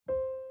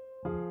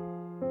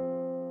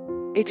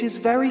It is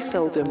very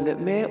seldom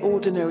that mere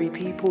ordinary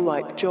people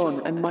like John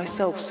and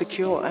myself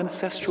secure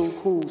ancestral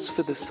halls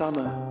for the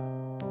summer.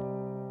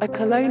 A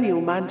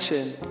colonial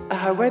mansion, a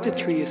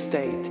hereditary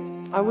estate,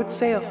 I would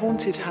say a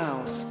haunted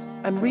house,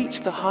 and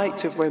reach the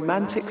height of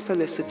romantic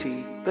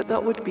felicity, but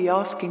that would be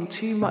asking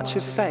too much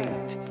of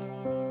fate.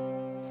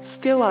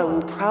 Still, I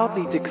will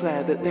proudly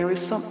declare that there is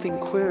something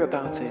queer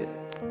about it.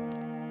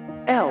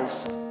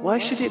 Else, why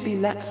should it be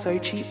let so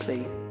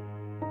cheaply?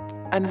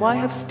 And why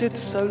have stood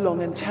so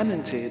long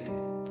untenanted?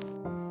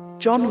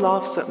 John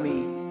laughs at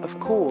me, of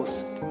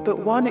course, but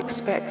one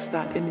expects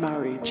that in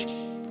marriage.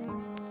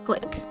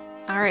 Click.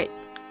 All right.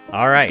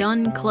 All right.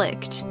 Done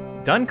clicked.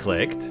 Done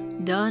clicked.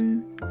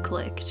 Done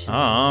clicked.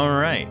 All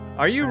right.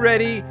 Are you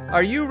ready?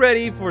 Are you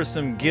ready for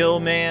some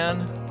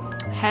Gilman?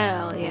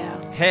 Hell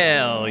yeah.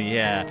 Hell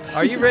yeah.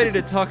 Are you ready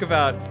to talk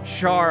about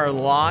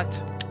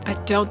Charlotte? I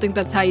don't think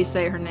that's how you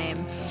say her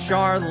name.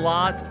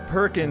 Charlotte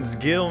Perkins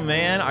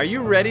Gilman. Are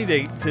you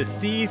ready to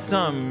see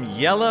some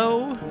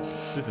yellow?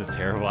 This is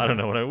terrible. I don't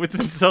know it's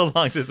been so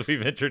long since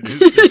we've introduced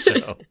the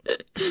show.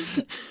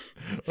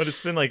 What,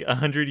 it's been like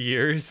 100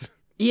 years?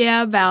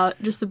 Yeah,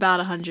 just about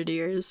 100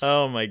 years.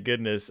 Oh my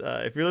goodness.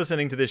 If you're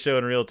listening to this show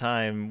in real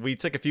time, we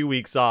took a few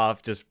weeks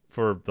off just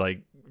for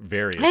like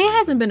various reasons. It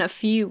hasn't been a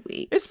few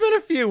weeks. It's been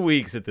a few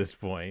weeks at this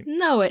point.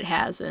 No, it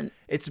hasn't.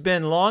 It's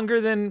been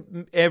longer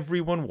than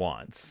everyone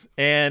wants.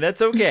 And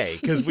that's okay,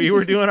 because we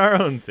were doing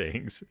our own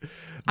things.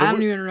 I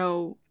don't even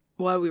know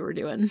what we were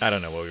doing. I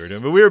don't know what we were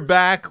doing, but we were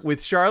back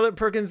with Charlotte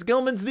Perkins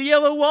Gilman's The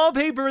Yellow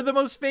Wallpaper, the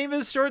most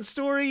famous short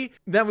story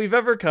that we've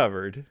ever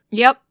covered.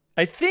 Yep.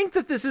 I think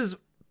that this is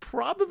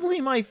probably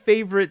my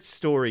favorite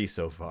story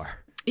so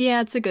far.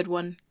 Yeah, it's a good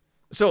one.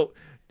 So,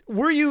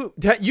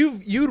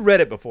 you'd read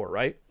it before,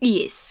 right?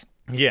 Yes.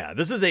 Yeah,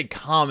 this is a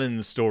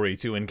common story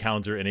to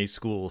encounter in a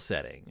school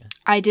setting.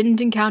 I didn't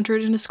encounter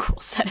it in a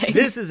school setting.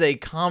 This is a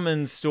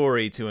common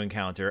story to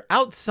encounter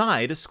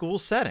outside a school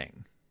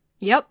setting.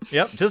 Yep.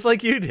 Yep, just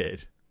like you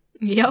did.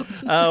 Yep.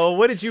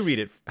 What did you read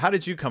it? How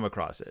did you come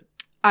across it?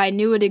 I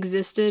knew it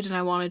existed and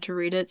I wanted to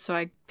read it, so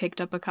I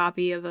picked up a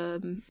copy of a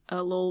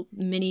little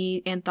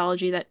mini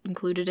anthology that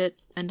included it,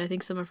 and I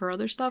think some of her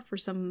other stuff, or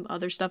some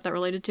other stuff that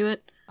related to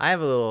it. I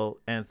have a little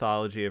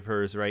anthology of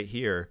hers right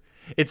here.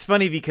 It's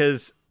funny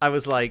because I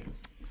was like,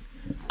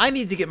 I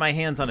need to get my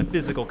hands on a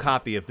physical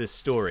copy of this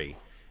story.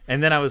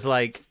 And then I was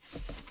like,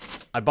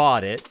 I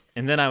bought it.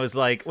 And then I was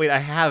like, wait, I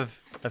have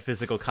a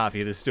physical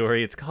copy of this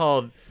story. It's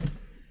called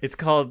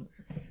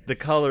The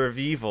Color of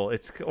Evil.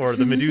 Or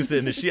The Medusa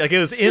in the Sheet. Like, it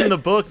was in the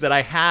book that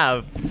I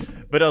have.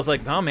 But I was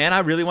like, oh man, I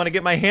really want to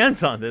get my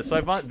hands on this. So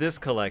I bought this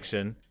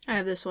collection. I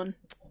have this one.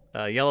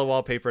 Yellow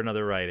Wallpaper and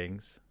Other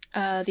Writings.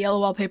 The Yellow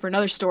Wallpaper and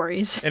Other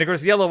Stories. And of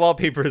course, Yellow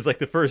Wallpaper is like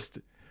the first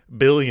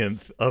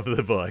billionth of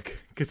the book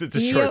because it's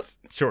a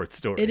short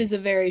story. It is a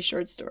very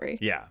short story.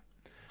 Yeah.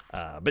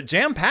 But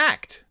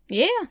jam-packed.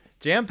 Yeah.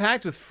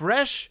 Jam-packed with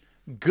fresh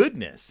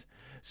goodness.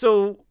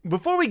 So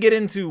before we get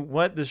into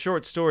what the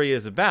short story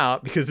is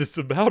about, because it's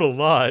about a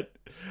lot,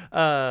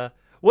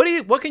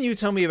 what can you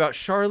tell me about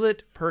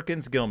Charlotte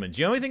Perkins Gilman?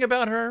 Do you know anything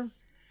about her?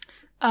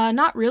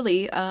 Not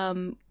really.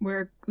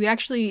 We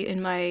actually,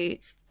 in my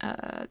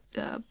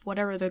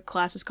whatever the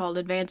class is called,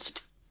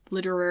 Advanced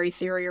Literary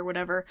Theory or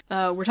whatever,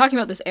 we're talking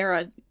about this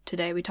era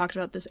today. We talked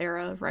about this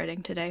era of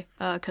writing today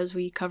because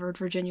we covered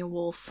Virginia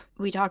Woolf.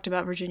 We talked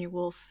about Virginia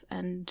Woolf,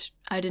 and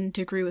I didn't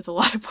agree with a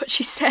lot of what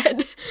she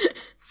said.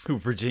 Who,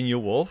 Virginia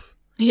Woolf?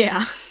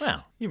 Yeah.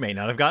 Well, you may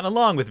not have gotten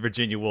along with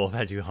Virginia Woolf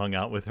had you hung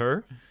out with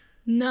her.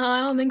 No,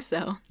 I don't think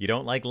so. You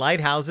don't like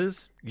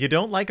lighthouses. You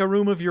don't like a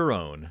room of your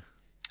own.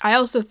 I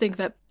also think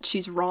that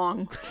she's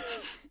wrong.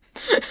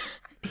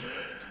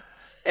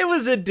 It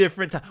was a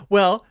different time.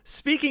 Well,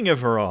 speaking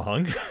of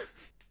wrong,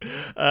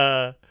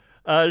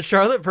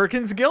 Charlotte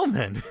Perkins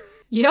Gilman.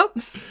 Yep.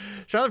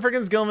 Charlotte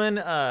Perkins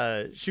Gilman,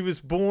 she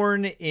was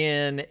born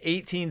in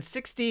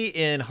 1860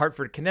 in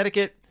Hartford,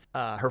 Connecticut.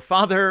 Her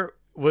father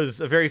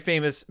was a very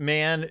famous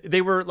man.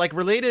 They were like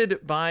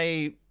related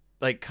by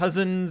like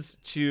cousins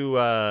to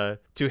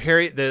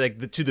Harriet,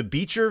 to the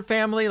Beecher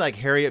family, like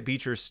Harriet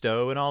Beecher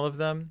Stowe and all of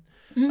them.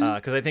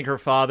 Because I think her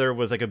father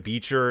was like a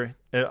Beecher,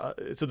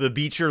 so the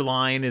Beecher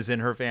line is in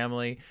her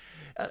family.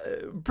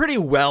 Pretty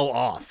well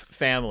off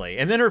family.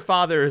 And then her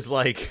father is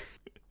like,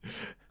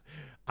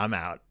 I'm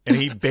out. And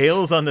he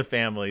bails on the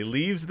family,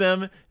 leaves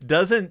them,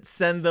 doesn't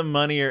send them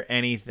money or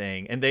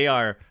anything. And they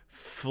are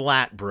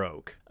flat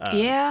broke.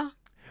 Yeah.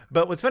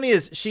 But what's funny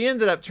is she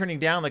ended up turning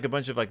down like a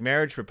bunch of like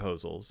marriage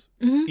proposals,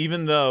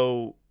 even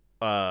though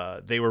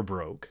they were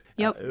broke.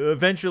 Yep.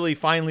 Eventually,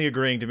 finally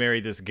agreeing to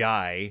marry this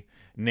guy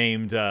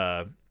named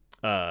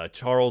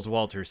Charles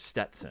Walter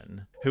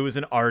Stetson, who was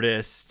an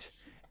artist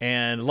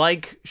and,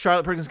 like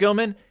Charlotte Perkins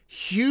Gilman,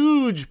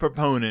 huge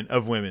proponent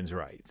of women's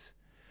rights.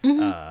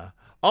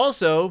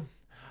 Also,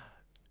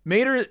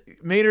 made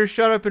her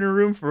shut up in her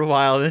room for a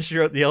while, and then she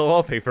wrote The Yellow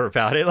Wallpaper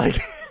about it. Like,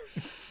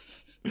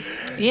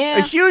 yeah,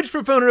 a huge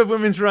proponent of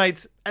women's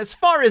rights as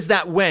far as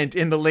that went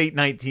in the late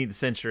 19th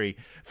century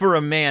for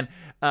a man.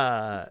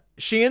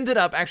 she ended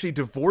up actually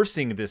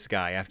divorcing this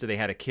guy after they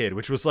had a kid,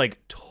 which was like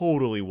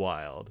totally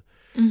wild.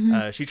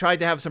 She tried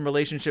to have some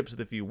relationships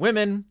with a few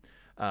women,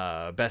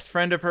 best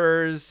friend of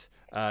hers,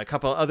 a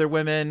couple other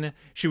women.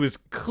 She was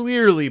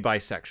clearly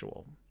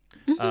bisexual.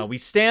 We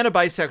stand a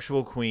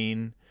bisexual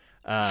queen.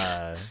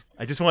 I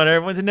just want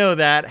everyone to know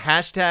that.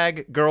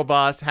 Hashtag girl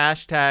boss,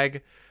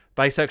 hashtag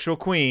bisexual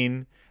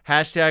queen,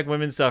 hashtag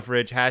women's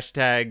suffrage,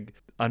 hashtag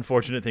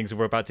unfortunate things that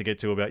we're about to get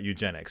to about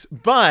eugenics.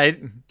 But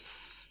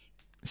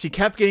she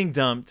kept getting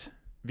dumped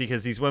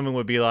because these women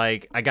would be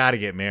like, I got to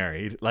get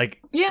married.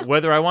 Like,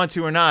 whether I want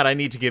to or not, I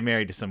need to get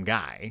married to some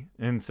guy.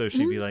 And so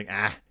she'd be like,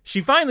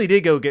 She finally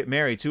did go get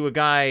married to a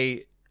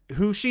guy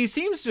who she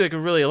seems to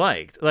really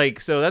liked. Like,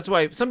 so that's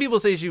why some people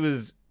say she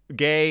was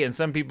gay, and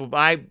some people,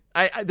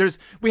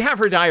 we have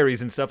her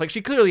diaries and stuff. Like,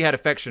 she clearly had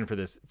affection for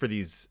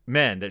these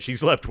men that she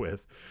slept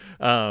with.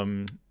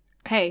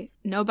 Hey,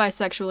 no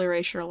bisexual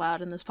erasure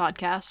allowed in this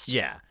podcast.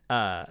 Yeah.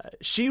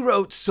 She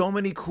wrote so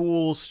many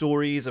cool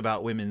stories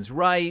about women's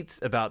rights,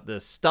 about the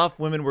stuff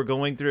women were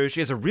going through.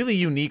 She has a really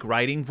unique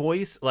writing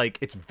voice. Like,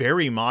 it's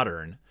very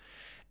modern.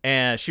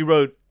 And she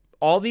wrote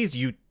all these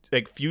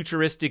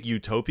futuristic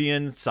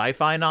utopian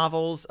sci-fi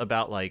novels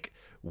about like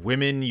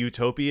women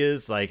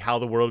utopias, like how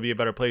the world would be a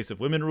better place if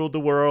women ruled the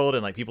world,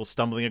 and like people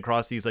stumbling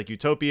across these like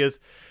utopias.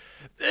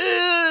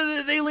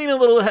 They lean a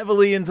little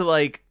heavily into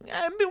like,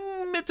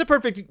 it's a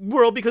perfect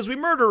world because we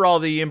murder all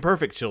the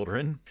imperfect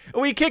children.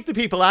 We kick the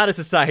people out of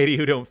society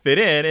who don't fit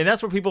in. And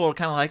that's where people are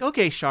kind of like,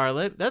 okay,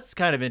 Charlotte, that's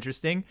kind of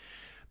interesting.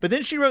 But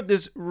then she wrote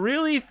this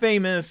really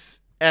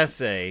famous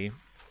essay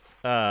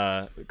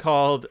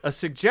called A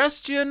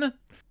Suggestion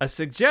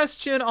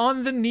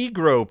on the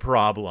Negro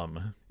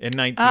Problem in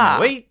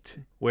 1908,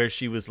 where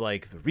she was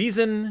like, the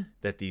reason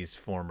that these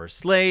former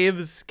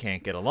slaves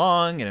can't get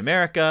along in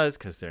America is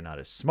because they're not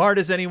as smart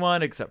as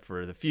anyone, except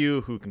for the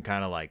few who can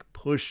kind of like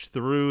push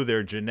through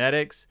their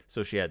genetics.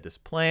 So she had this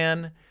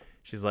plan.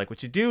 She's like,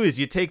 what you do is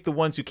you take the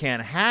ones who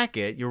can't hack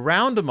it, you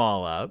round them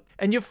all up,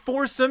 and you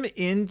force them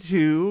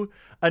into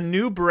a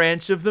new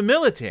branch of the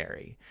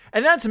military.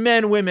 And that's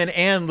men, women,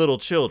 and little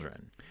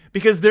children.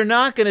 Because they're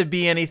not going to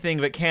be anything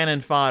but cannon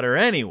fodder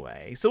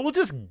anyway. So we'll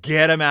just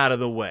get them out of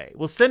the way.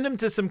 We'll send them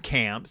to some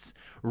camps,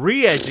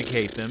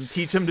 re-educate them,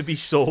 teach them to be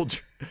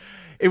soldiers.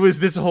 It was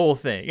this whole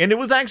thing. And it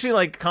was actually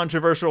like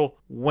controversial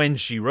when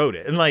she wrote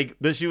it. And like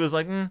she was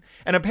like, And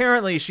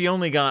apparently she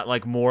only got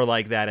like more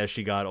like that as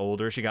she got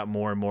older. She got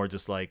more and more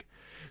just like.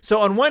 So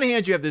on one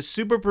hand, you have this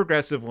super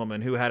progressive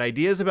woman who had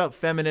ideas about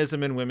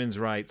feminism and women's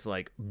rights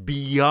like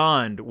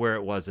beyond where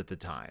it was at the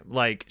time.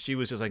 Like she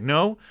was just like,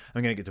 no,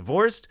 I'm going to get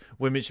divorced.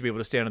 Women should be able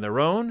to stand on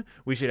their own.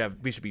 We should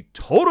be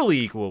totally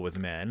equal with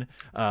men.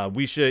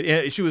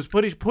 She was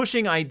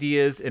pushing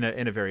ideas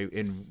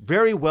in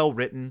very well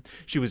written.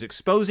 She was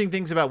exposing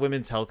things about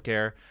women's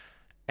healthcare,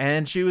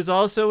 and she was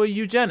also a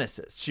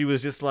eugenicist. She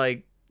was just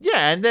like,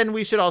 yeah, and then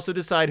we should also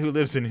decide who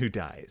lives and who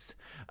dies.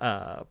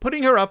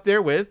 Putting her up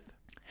there with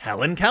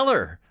Helen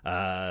Keller,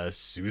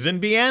 Susan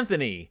B.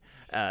 Anthony.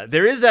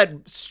 There is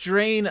that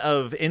strain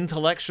of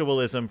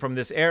intellectualism from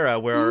this era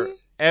where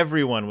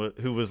everyone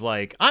who was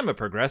like, I'm a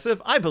progressive,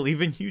 I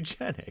believe in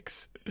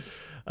eugenics.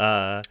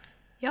 Yep.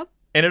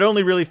 And it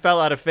only really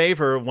fell out of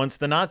favor once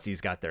the Nazis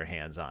got their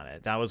hands on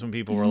it. That was when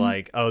people were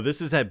like, oh,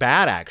 this is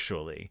bad,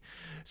 actually.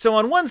 So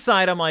on one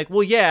side, I'm like,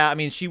 well, yeah, I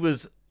mean, she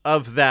was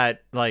of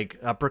that like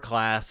upper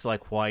class,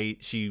 like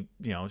white. She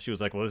was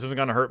like, well, this isn't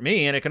going to hurt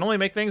me and it can only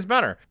make things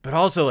better. But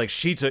also like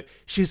she's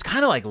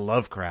kind of like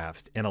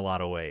Lovecraft in a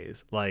lot of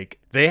ways. Like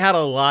they had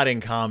a lot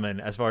in common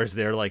as far as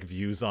their like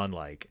views on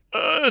like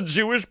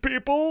Jewish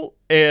people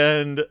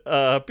and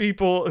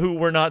people who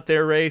were not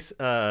their race.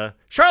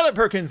 Charlotte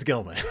Perkins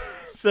Gilman.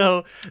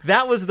 So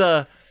that was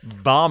the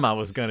bomb I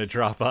was going to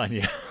drop on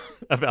you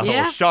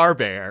about Char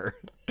Bear.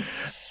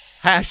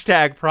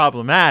 Hashtag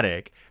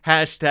problematic.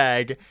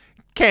 Hashtag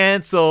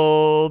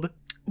canceled.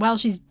 Well,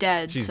 she's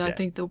dead, She's so dead. I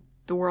think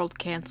the world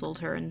canceled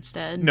her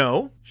instead.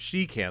 No,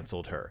 she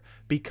canceled her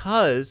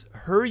because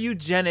her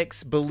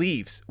eugenics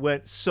beliefs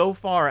went so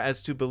far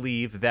as to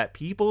believe that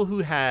people who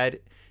had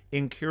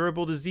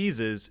incurable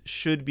diseases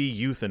should be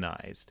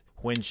euthanized.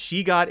 When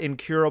she got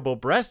incurable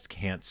breast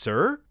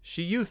cancer,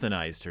 she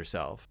euthanized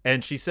herself.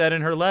 And she said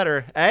in her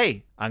letter,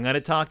 hey, I'm going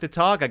to talk the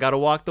talk. I got to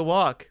walk the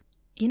walk.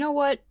 You know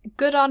what?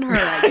 Good on her,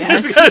 I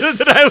guess. That's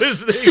what I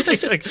was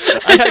thinking. Like,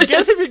 I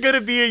guess if you're going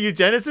to be a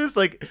eugenicist,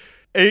 like,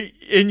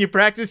 and you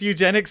practice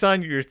eugenics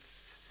on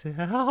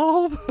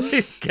yourself,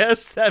 I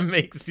guess that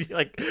makes you,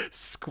 like,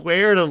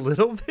 squared a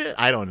little bit.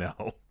 I don't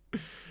know.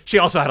 She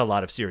also had a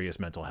lot of serious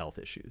mental health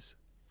issues.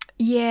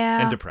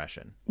 Yeah. And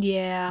depression.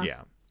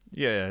 Yeah.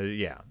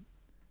 Yeah.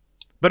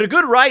 But a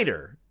good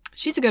writer.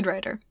 She's a good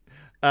writer.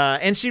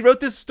 And she wrote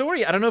this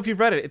story. I don't know if you've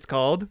read it. It's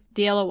called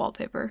The Yellow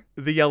Wallpaper.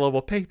 The Yellow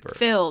Wallpaper.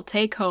 Phil,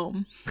 take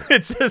home.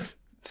 It says,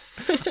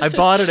 I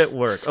bought it at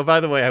work. Oh, by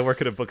the way, I work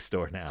at a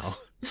bookstore now.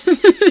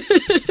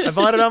 I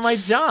bought it on my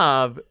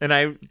job, and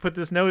I put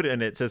this note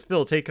in it. It says,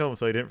 Phil, take home,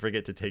 so I didn't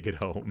forget to take it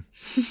home.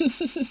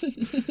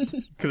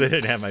 Because I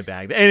didn't have my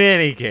bag. In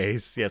any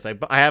case, yes, I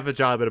have a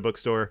job at a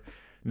bookstore.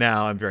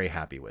 now I'm very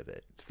happy with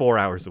it. It's 4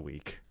 hours a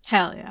week.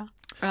 Hell yeah.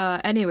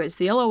 Anyways,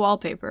 the yellow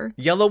wallpaper.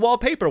 Yellow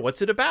Wallpaper,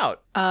 what's it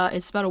about?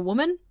 It's about a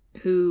woman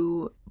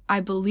who I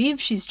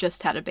believe she's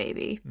just had a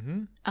baby.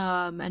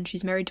 And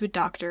she's married to a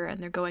doctor,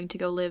 and they're going to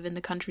go live in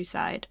the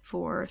countryside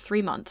for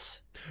 3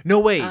 months. No,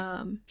 wait.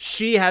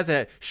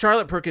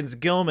 Charlotte Perkins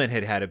Gilman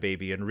had a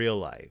baby in real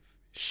life.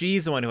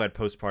 She's the one who had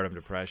postpartum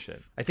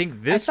depression. I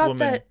think this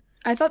woman...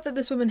 I thought that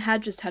this woman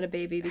had just had a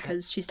baby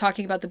because she's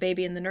talking about the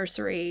baby in the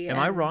nursery. Am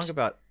I wrong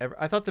about...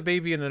 I thought the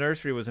baby in the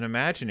nursery was an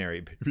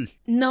imaginary baby.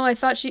 No, I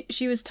thought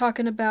she was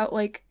talking about,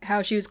 like,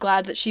 how she was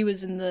glad that she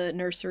was in the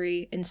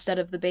nursery instead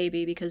of the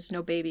baby because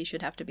no baby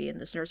should have to be in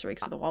this nursery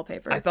because of the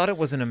wallpaper. I thought it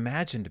was an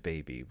imagined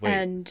baby. Wait.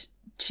 And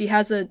she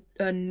has a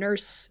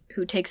nurse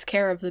who takes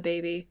care of the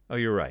baby. Oh,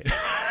 you're right.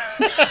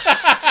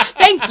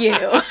 Thank you.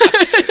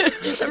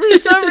 For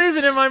some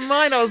reason in my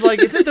mind, I was like,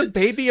 isn't the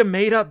baby a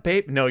made-up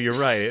baby? No, you're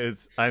right.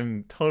 I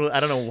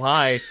don't know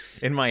why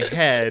in my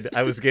head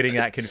I was getting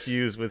that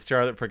confused with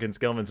Charlotte Perkins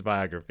Gilman's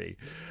biography.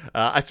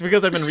 It's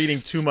because I've been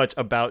reading too much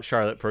about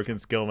Charlotte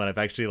Perkins Gilman. I've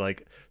actually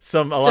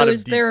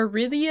is there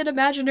really an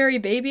imaginary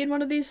baby in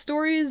one of these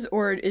stories,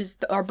 or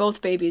are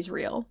both babies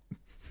real?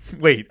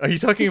 Wait, are you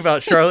talking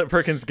about Charlotte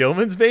Perkins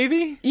Gilman's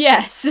baby?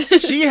 Yes.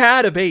 She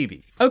had a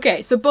baby.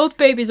 Okay, so both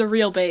babies are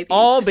real babies.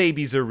 All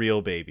babies are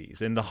real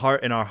babies in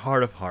our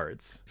heart of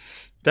hearts.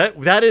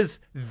 That is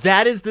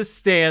the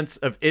stance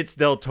of It's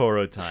Del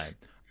Toro time.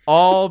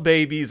 All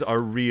babies are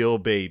real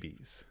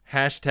babies.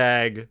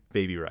 Hashtag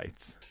baby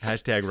rights.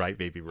 Hashtag right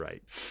baby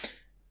right.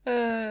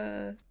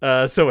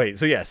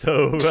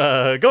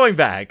 So going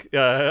back,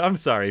 I'm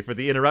sorry for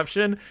the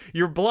interruption.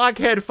 Your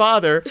blockhead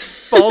father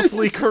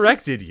falsely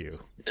corrected you.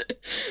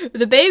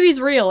 The baby's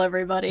real,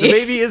 everybody. The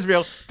baby is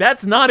real.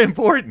 That's not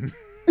important.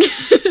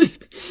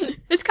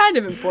 It's kind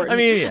of important. I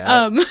mean,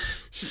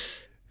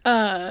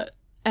 yeah.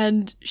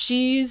 And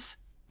she's,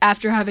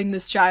 after having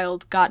this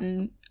child,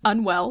 gotten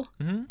unwell.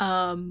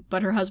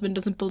 But her husband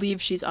doesn't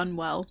believe she's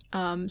unwell.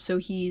 So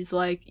he's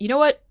like, you know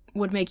what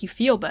would make you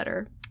feel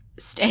better?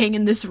 Staying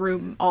in this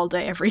room all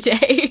day, every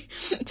day.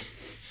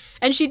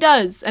 And she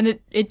does. And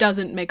it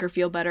doesn't make her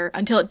feel better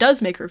until it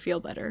does make her feel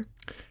better.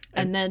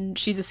 And then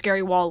she's a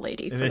scary wall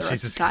lady for the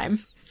rest of the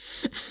time.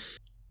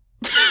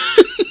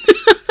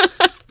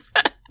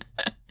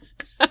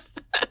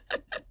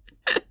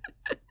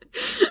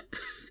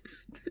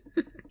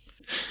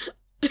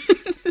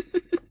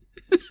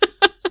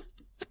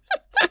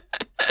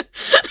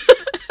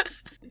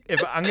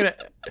 If I'm gonna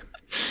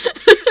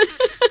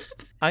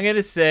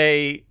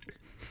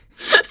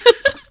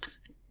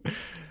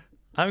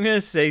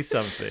say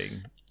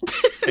something,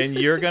 and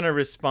you're gonna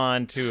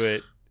respond to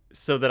it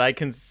so that I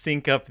can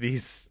sync up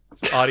these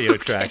audio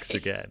tracks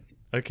again.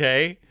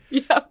 Okay?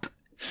 Yep.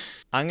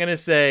 I'm gonna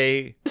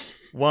say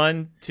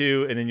 1,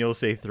 2, and then you'll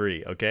say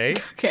 3. Okay?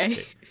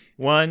 Okay.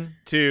 1,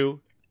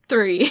 2,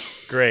 3.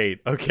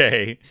 Great.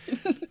 Okay.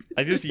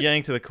 I just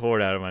yanked the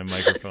cord out of my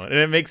microphone, and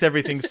it makes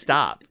everything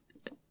stop.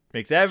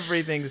 I just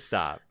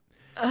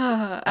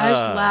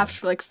laughed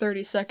for like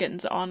 30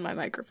 seconds on my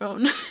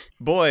microphone.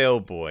 Boy, oh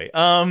boy.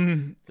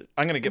 I'm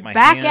gonna get my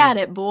back at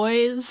it,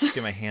 boys.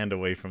 Get my hand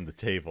away from the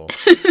table.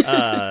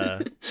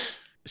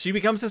 She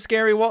becomes a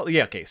scary wall.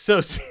 Yeah. Okay.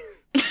 So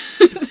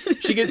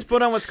she gets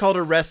put on what's called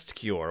a rest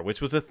cure,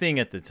 which was a thing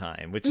at the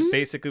time, which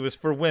basically was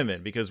for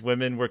women because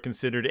women were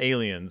considered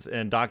aliens,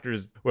 and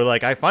doctors were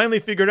like, I finally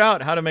figured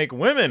out how to make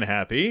women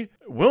happy.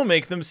 We'll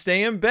make them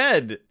stay in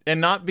bed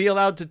and not be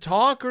allowed to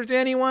talk or to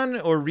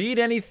anyone or read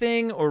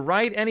anything or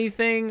write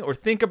anything or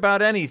think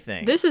about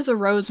anything. This is a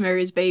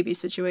Rosemary's Baby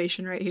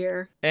situation right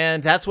here.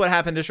 And that's what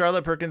happened to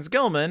Charlotte Perkins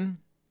Gilman,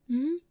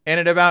 and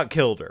it about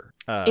killed her.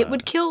 It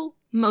would kill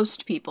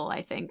most people,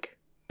 I think.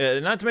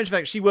 Not to mention the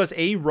fact she was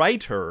a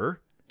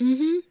writer.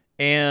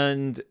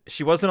 And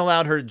she wasn't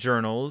allowed her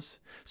journals.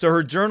 So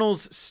her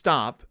journals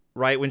stop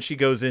right when she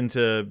goes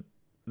into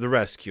the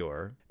rest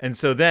cure. And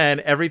so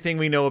then everything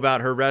we know about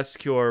her rest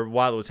cure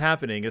while it was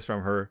happening is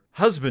from her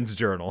husband's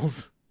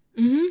journals.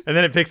 And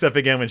then it picks up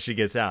again when she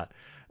gets out.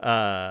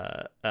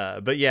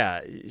 But yeah,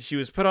 she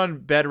was put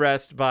on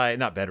rest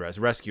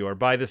cure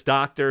by this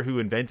doctor who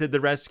invented the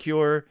rest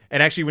cure.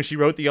 And actually when she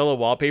wrote the yellow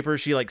wallpaper,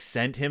 she like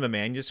sent him a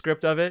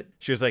manuscript of it.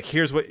 She was like,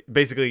 here's what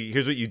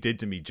you did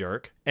to me,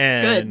 jerk.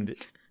 And good.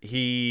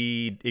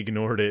 He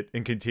ignored it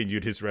and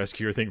continued his rest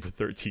cure thing for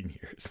 13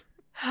 years.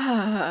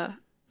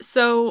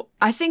 So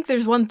I think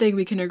there's one thing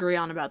we can agree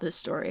on about this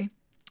story.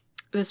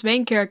 This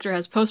main character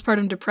has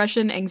postpartum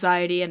depression,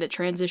 anxiety, and it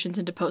transitions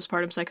into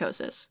postpartum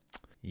psychosis.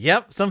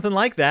 Yep, something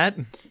like that.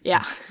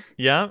 Yeah.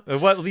 Yeah?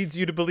 What leads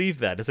you to believe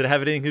that? Does it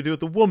have anything to do with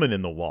the woman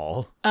in the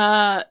wall?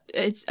 That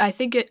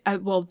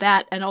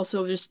and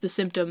also just the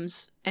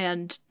symptoms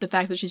and the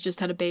fact that she's just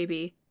had a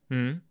baby.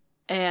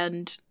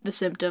 And the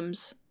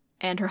symptoms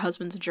and her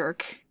husband's a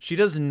jerk. She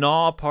does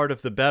gnaw part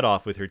of the bed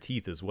off with her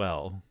teeth as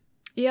well.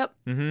 Yep.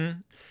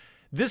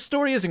 This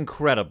story is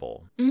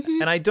incredible.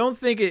 Mm-hmm. And I don't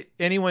think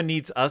anyone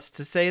needs us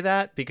to say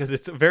that, because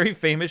it's a very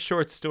famous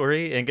short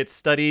story and gets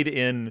studied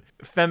in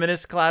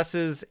feminist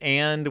classes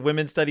and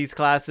women's studies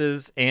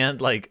classes and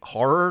like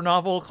horror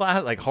novel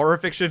class, like horror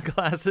fiction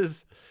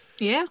classes.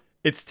 Yeah.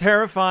 It's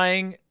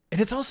terrifying, and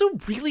it's also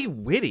really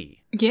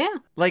witty. Yeah.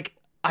 Like,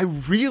 I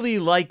really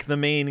like the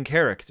main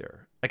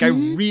character. Like, I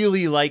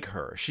really like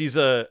her. She's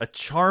a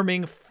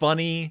charming,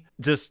 funny,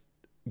 just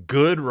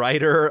good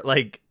writer.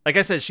 Like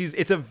I said,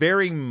 it's a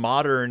very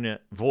modern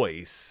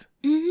voice.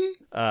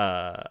 Mm-hmm.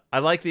 I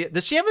like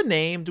does she have a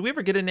name? Do we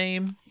ever get a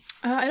name?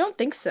 I don't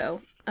think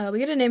so. We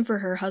get a name for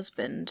her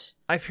husband.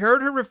 I've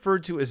heard her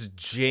referred to as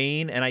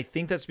Jane, and I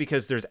think that's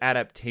because there's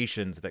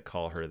adaptations that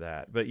call her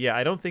that. But yeah,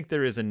 I don't think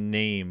there is a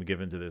name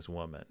given to this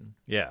woman.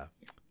 Yeah.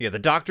 Yeah, the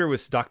doctor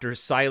was Dr.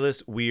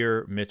 Silas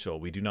Weir Mitchell.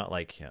 We do not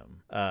like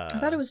him. I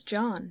thought it was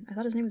John. I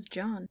thought his name was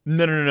John.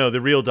 No.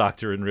 The real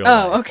doctor in real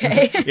life. Oh,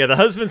 okay. Yeah, the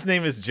husband's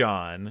name is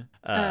John.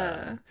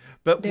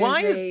 But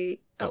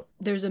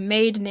there's a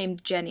maid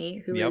named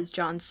Jenny who Yep. is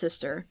John's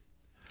sister,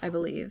 I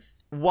believe.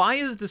 Why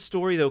is the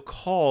story, though,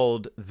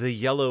 called The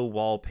Yellow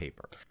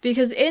Wallpaper?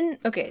 Because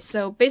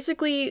so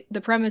basically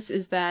the premise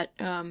is that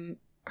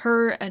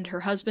her and her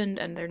husband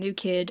and their new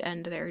kid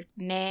and their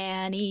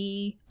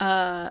nanny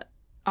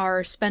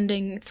are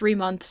spending 3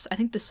 months, I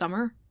think this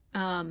summer,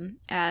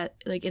 at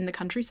like in the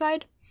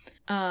countryside.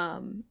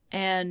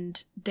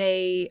 And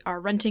they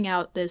are renting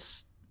out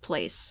this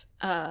place.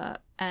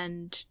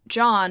 And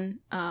John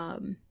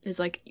is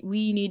like,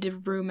 we need a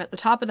room at the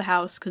top of the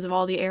house because of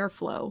all the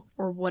airflow,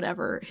 or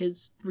whatever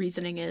his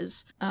reasoning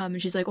is.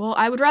 And she's like, well,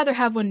 I would rather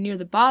have one near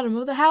the bottom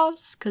of the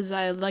house because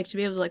I like to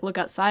be able to like look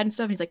outside and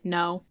stuff. And he's like,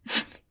 no.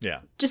 Yeah.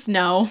 Just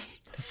no.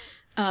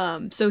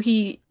 So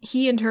he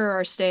and her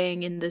are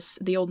staying in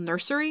the old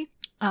nursery.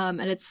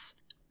 And it's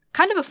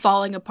kind of a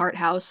falling apart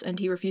house, and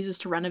he refuses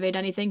to renovate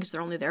anything because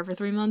they're only there for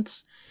 3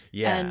 months.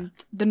 Yeah. And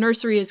the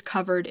nursery is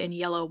covered in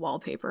yellow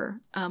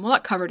wallpaper. Well,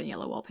 not covered in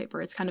yellow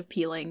wallpaper. It's kind of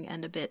peeling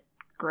and a bit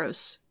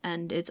gross,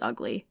 and it's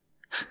ugly.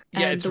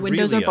 Yeah, and it's the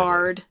windows really are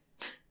barred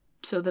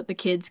so that the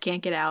kids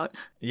can't get out.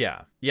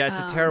 Yeah. Yeah,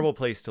 it's a terrible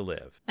place to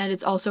live. And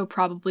it's also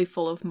probably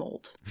full of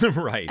mold.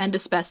 Right. And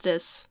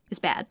asbestos is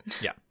bad.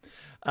 Yeah.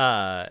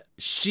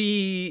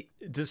 She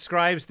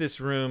describes this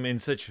room in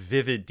such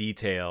vivid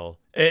detail,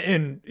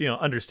 and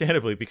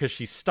understandably, because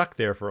she's stuck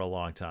there for a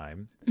long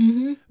time.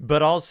 Mm-hmm.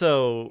 But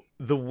also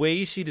the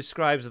way she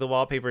describes the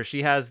wallpaper,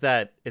 she has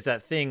that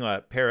thing,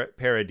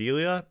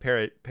 pareidolia,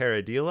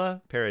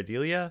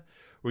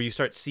 where you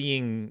start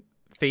seeing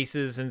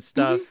faces and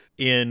stuff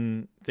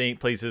in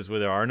places where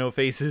there are no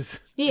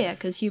faces. Yeah,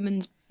 because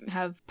humans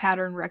have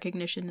pattern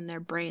recognition in their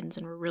brains,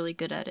 and we're really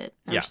good at it.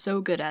 And Yeah. we're so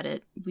good at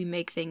it, we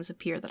make things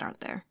appear that aren't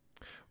there.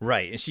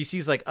 Right, and she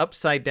sees like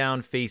upside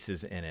down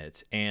faces in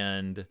it,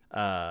 and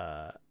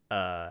the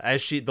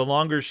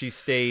longer she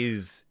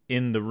stays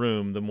in the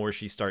room, the more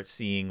she starts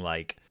seeing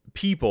like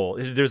people.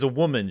 There's a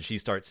woman she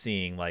starts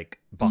seeing like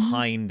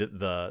behind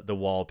the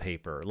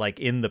wallpaper, like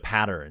in the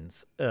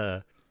patterns.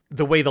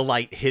 The way the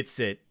light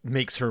hits it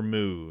makes her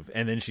move,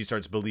 and then she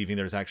starts believing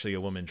there's actually a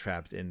woman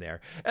trapped in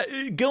there.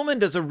 Gilman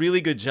does a really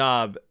good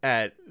job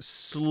at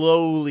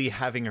slowly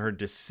having her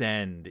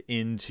descend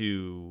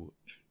into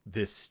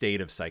this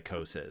state of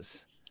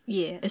psychosis.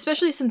 Yeah,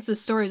 especially since the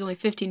story is only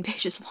 15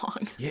 pages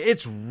long. Yeah,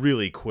 it's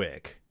really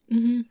quick.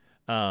 Mm-hmm.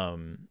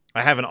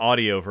 I have an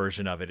audio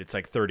version of it. It's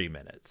like 30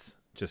 minutes,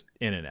 just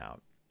in and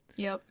out.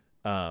 Yep.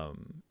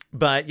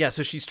 But yeah,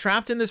 so she's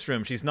trapped in this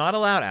room. She's not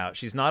allowed out.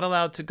 She's not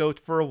allowed to go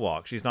for a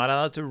walk. She's not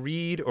allowed to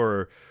read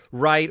or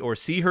write or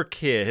see her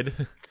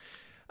kid.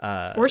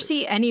 Or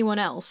see anyone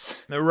else.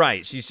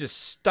 Right. She's just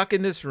stuck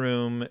in this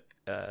room.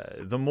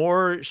 The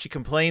more she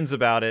complains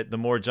about it, the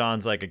more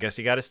John's like, I guess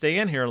you got to stay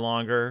in here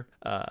longer.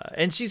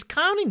 And she's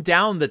counting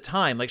down the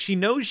time. Like, she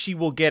knows she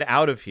will get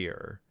out of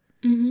here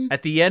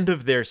at the end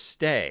of their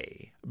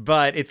stay.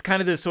 But it's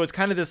kind of this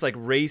like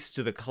race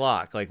to the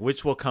clock. Like,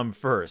 which will come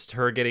first,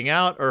 her getting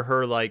out or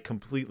her like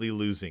completely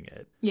losing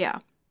it? Yeah.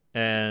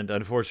 And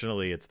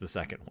unfortunately, it's the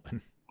second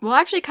one. Well,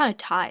 actually, it kind of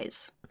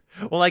ties.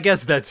 Well, I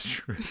guess that's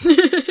true.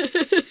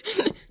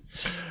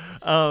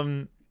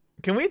 Can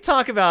we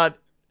talk about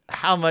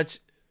how much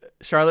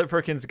Charlotte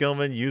Perkins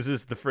Gilman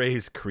uses the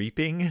phrase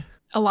creeping?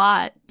 A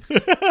lot.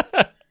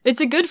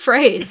 It's a good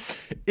phrase.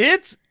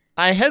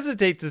 I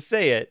hesitate to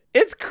say it,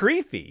 it's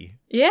creepy.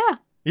 Yeah.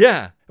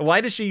 Yeah.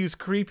 Why does she use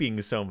creeping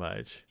so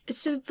much?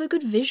 It's a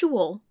good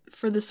visual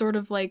for the sort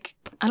of like,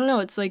 I don't know,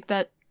 it's like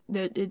that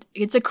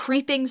it's a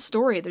creeping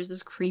story. There's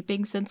this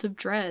creeping sense of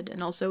dread,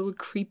 and also a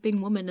creeping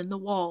woman in the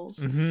walls.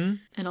 Mm-hmm.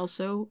 And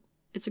also,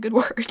 it's a good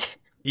word.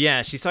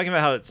 Yeah, she's talking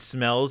about how it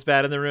smells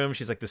bad in the room.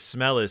 She's like, the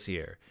smell is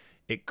here.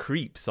 It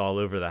creeps all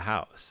over the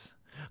house.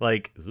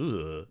 Like,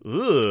 ugh,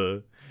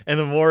 ugh. And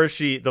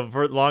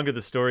the longer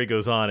the story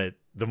goes on,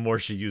 the more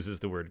she uses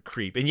the word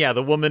creep. And yeah,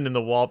 the woman in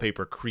the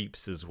wallpaper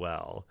creeps as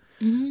well.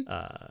 Mm-hmm.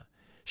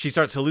 She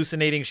starts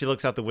hallucinating. She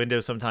looks out the window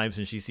sometimes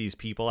and she sees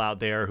people out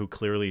there who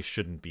clearly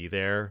shouldn't be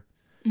there.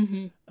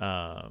 Mm-hmm.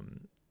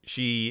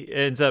 she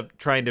ends up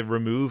trying to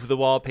remove the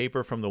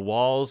wallpaper from the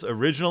walls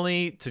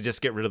originally to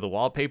just get rid of the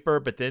wallpaper,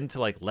 but then to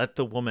like let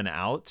the woman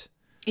out.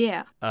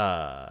 Yeah.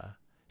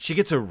 She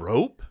gets a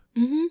rope,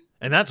 Mm-hmm.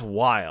 and that's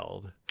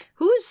wild.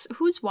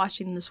 Who's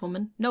watching this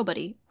woman?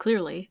 Nobody,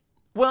 clearly.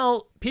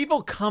 Well,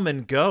 people come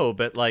and go,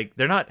 but like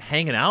they're not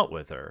hanging out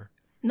with her.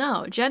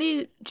 No,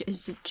 Jenny,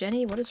 is it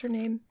Jenny? What is her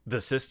name?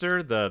 The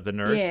sister, the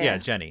nurse? Yeah,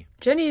 Jenny.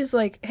 Jenny is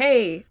like,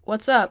 hey,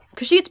 what's up?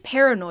 Because she gets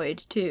paranoid,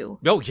 too.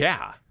 Oh,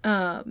 yeah.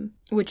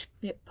 Which,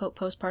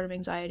 postpartum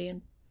anxiety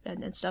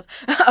and stuff.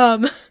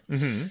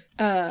 Mm-hmm.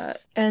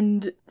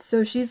 And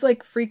so she's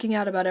like freaking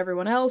out about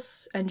everyone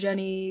else, and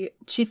Jenny,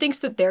 she thinks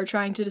that they're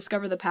trying to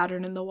discover the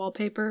pattern in the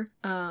wallpaper.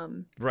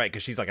 Right,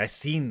 because she's like, I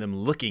seen them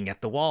looking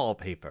at the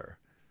wallpaper.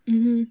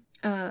 Mm-hmm.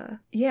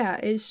 Yeah,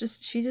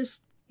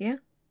 yeah.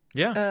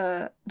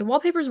 Yeah. The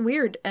wallpaper's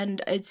weird,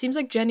 and it seems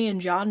like Jenny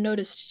and John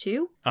noticed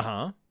too.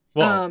 Uh-huh.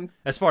 Well,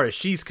 as far as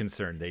she's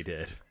concerned, they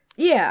did.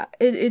 Yeah,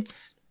 it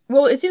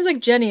seems like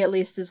Jenny at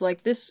least is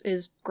like, this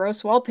is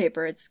gross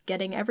wallpaper. It's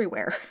getting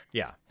everywhere.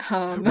 Yeah.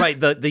 Right.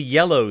 The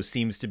yellow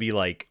seems to be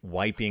like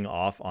wiping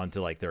off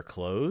onto like their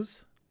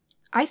clothes.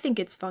 I think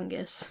it's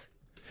fungus.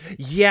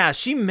 Yeah,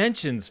 she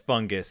mentions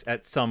fungus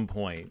at some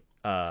point.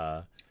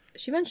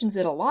 She mentions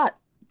it a lot.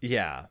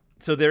 Yeah.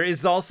 So there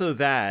is also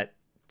that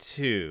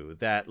too,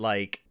 that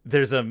like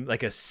there's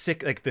a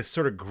sick, like this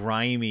sort of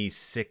grimy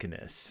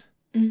sickness.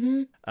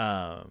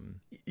 Mm-hmm.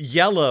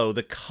 Yellow,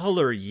 the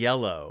color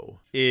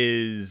yellow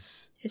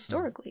is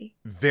historically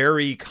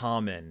very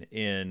common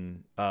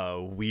in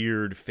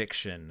weird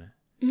fiction.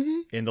 Mm-hmm.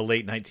 In the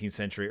late 19th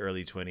century,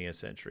 early 20th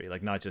century.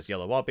 Like, not just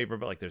yellow wallpaper,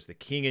 but like there's the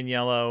king in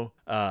yellow.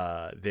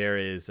 There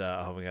is,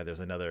 oh my God, there's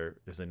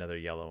another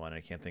yellow one.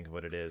 I can't think of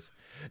what it is.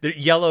 The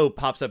yellow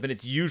pops up, and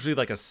it's usually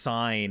like a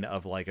sign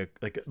of like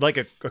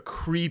a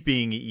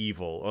creeping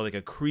evil, or like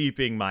a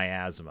creeping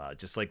miasma.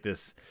 Just like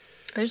this.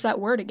 There's that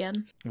word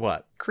again.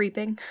 What?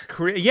 Creeping.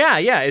 Yeah.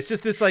 It's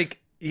just this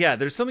like, yeah,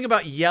 there's something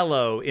about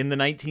yellow in the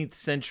 19th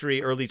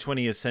century, early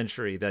 20th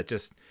century that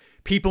just...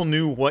 people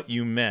knew what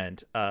you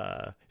meant.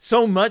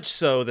 So much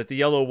so that the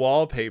yellow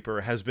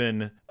wallpaper has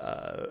been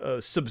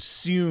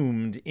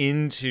subsumed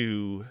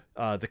into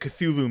the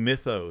Cthulhu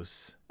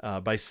mythos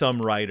by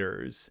some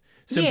writers.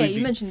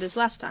 You mentioned this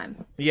last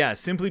time. Yeah,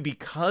 simply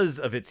because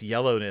of its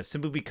yellowness,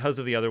 simply because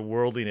of the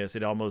otherworldliness,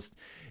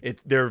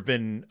 there have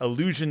been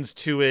allusions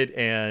to it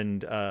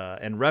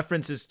and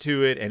references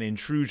to it and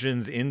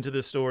intrusions into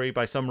the story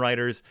by some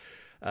writers.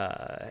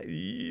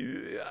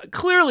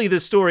 Clearly,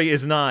 this story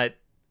is not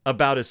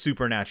about a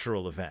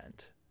supernatural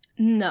event.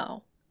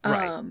 No.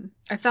 Right.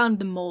 I found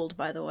the mold,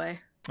 by the way.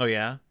 Oh,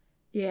 yeah?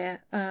 Yeah.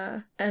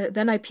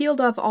 Then I peeled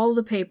off all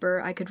the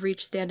paper I could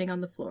reach standing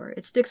on the floor.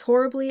 It sticks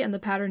horribly, and the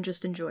pattern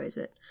just enjoys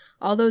it.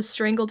 All those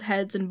strangled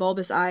heads and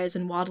bulbous eyes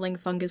and waddling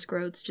fungus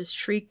growths just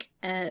shriek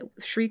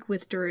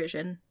with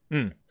derision.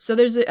 Mm. So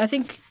I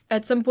think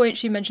at some point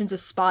she mentions a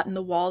spot in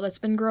the wall that's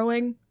been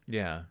growing.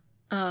 Yeah.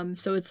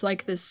 So it's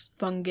like this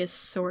fungus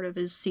sort of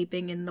is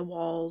seeping in the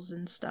walls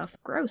and stuff.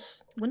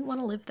 Gross. Wouldn't want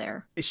to live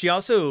there. She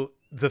also,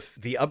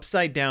 the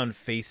upside down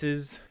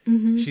faces,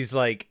 Mm-hmm. she's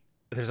like,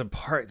 there's a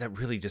part that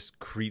really just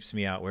creeps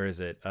me out. Where is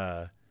it?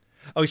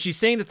 She's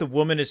saying that the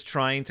woman is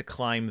trying to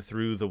climb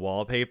through the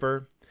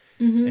wallpaper.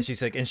 Mm-hmm. And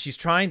she's like, and she's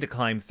trying to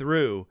climb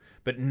through,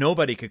 but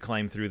nobody could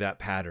climb through that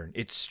pattern.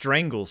 It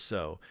strangles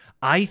so.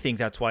 I think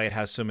that's why it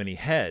has so many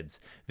heads.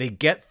 They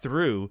get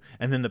through,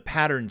 and then the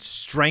pattern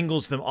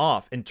strangles them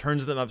off and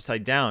turns them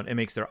upside down and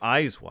makes their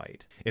eyes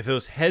white. If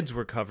those heads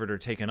were covered or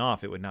taken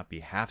off, it would not be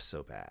half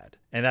so bad.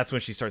 And that's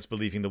when she starts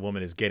believing the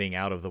woman is getting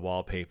out of the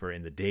wallpaper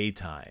in the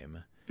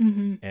daytime.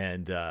 Mm-hmm.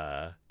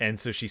 And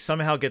so she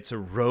somehow gets a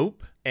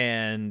rope,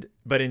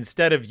 but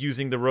instead of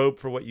using the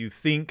rope for what you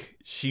think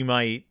she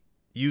might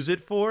use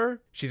it for,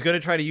 she's going to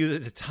try to use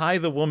it to tie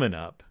the woman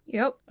up.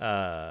 Yep.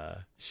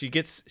 She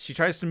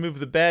tries to move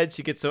the bed.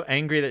 She gets so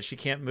angry that she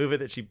can't move it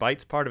that she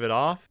bites part of it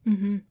off.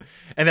 Mm-hmm.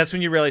 And that's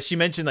when you realize, she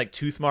mentioned like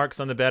tooth marks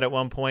on the bed at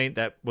one point.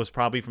 That was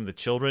probably from the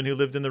children who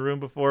lived in the room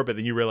before. But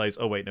then you realize,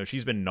 oh wait, no,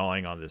 she's been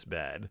gnawing on this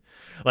bed.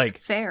 Like,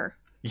 fair.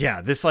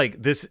 Yeah,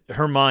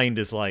 her mind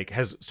is like,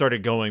 has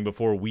started going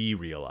before we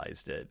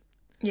realized it.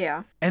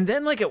 Yeah. And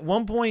then like at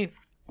one point,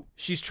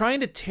 she's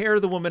trying to tear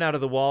the woman out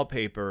of the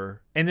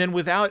wallpaper, and then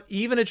without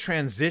even a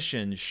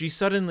transition, she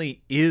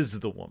suddenly is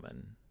the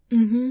woman.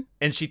 Mm-hmm.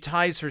 And she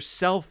ties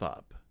herself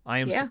up. I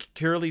am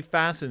securely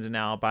fastened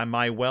now by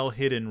my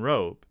well-hidden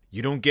rope.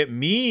 You don't get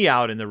me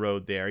out in the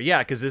road there. Yeah,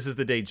 because this is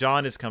the day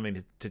John is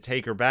coming to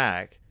take her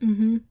back.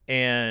 Mm-hmm.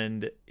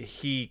 And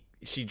she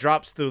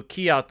drops the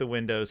key out the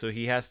window, so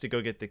he has to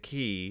go get the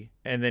key.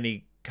 And then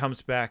he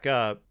comes back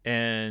up,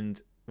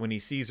 and when he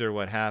sees her,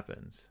 what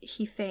happens?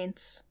 He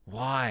faints.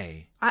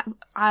 Why?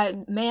 I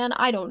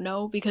don't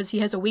know, because he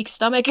has a weak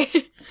stomach.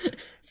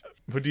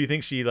 What do you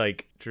think, she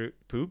like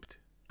pooped?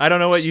 I don't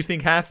know what you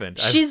think happened.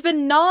 She's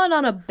been gnawing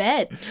on a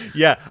bed.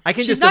 Yeah,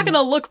 She's not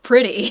gonna look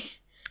pretty.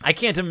 I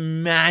can't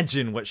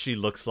imagine what she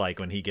looks like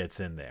when he gets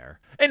in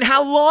there. And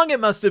how long it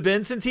must have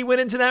been since he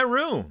went into that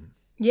room.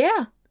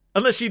 Yeah.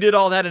 Unless she did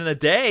all that in a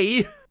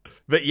day.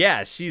 But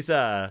yeah,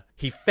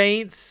 he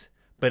faints,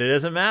 but it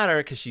doesn't matter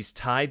because she's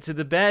tied to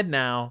the bed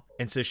now.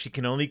 And so she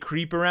can only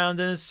creep around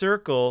in a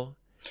circle.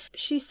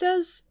 She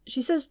says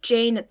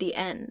Jane at the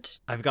end.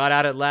 I've got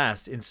out at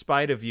last, in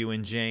spite of you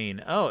and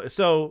Jane. Oh,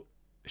 so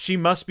she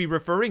must be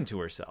referring to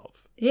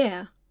herself.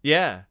 Yeah.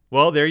 Yeah.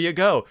 Well, there you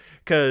go.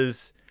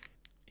 Because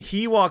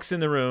he walks in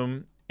the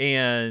room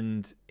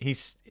and he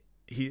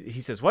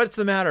says, "What's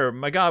the matter?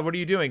 My God, what are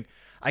you doing?"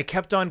 "I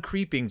kept on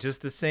creeping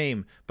just the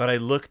same, but I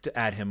looked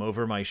at him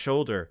over my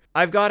shoulder.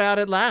 I've got out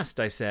at last,"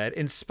 I said,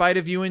 "in spite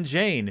of you and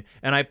Jane,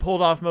 and I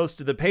pulled off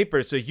most of the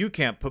paper so you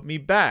can't put me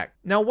back."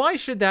 Now, why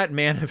should that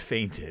man have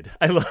fainted?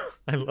 I love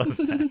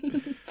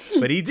that.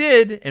 But he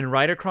did, and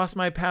right across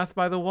my path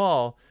by the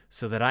wall,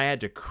 so that I had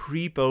to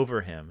creep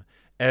over him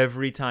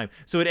every time.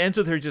 So it ends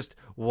with her just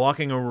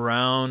walking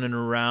around and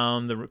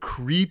around,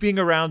 creeping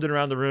around and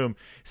around the room,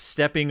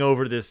 stepping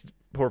over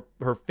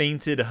her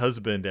fainted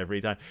husband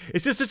every time.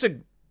 It's just such a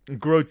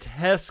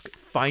grotesque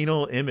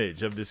final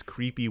image of this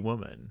creepy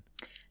woman.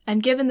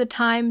 And given the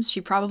times,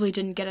 she probably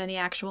didn't get any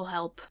actual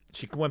help.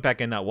 She went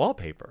back in that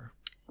wallpaper.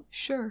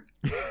 Sure.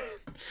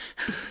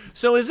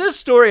 So is this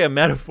story a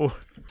metaphor?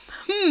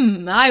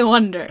 I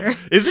wonder.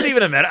 Is it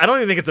even a metaphor? I don't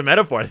even think it's a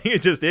metaphor. I think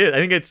it just is. I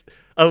think it's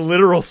a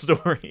literal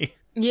story.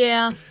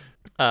 Yeah.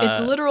 It's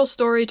a literal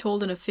story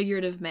told in a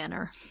figurative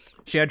manner.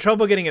 She had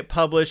trouble getting it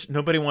published.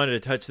 Nobody wanted to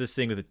touch this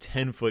thing with a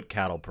 10-foot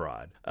cattle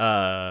prod.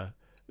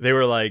 They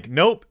were like,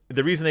 nope.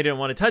 The reason they didn't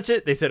want to touch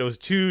it, they said it was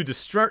too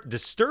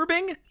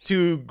disturbing,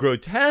 too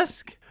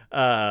grotesque.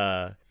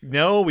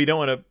 No, we don't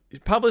want to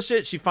publish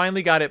it. She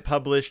finally got it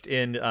published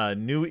in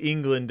New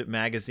England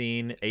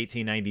Magazine,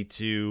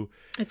 1892.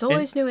 It's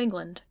always New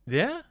England.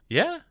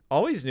 Yeah,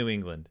 always New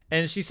England.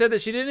 And she said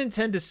that she didn't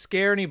intend to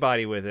scare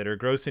anybody with it or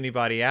gross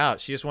anybody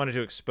out. She just wanted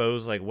to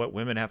expose like what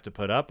women have to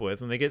put up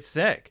with when they get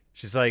sick.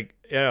 She's like,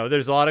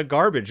 there's a lot of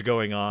garbage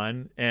going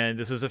on, and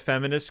this is a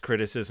feminist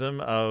criticism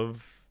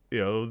of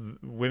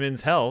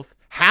women's health.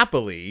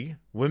 Happily,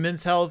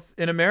 women's health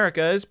in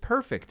America is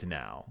perfect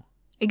now.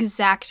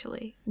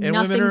 Exactly. And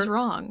nothing's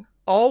wrong.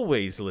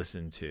 Always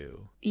listened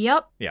to.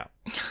 Yep. Yeah.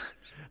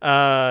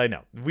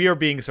 No, we are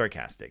being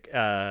sarcastic.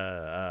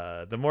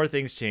 The more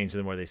things change,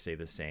 the more they stay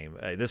the same.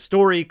 The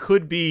story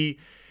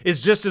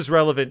is just as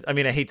relevant. I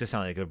mean, I hate to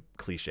sound like a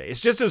cliche. It's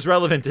just as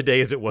relevant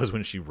today as it was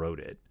when she wrote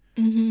it.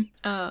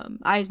 Mm-hmm.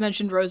 I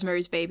mentioned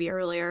Rosemary's Baby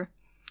earlier,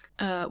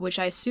 which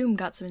I assume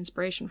got some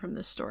inspiration from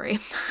this story.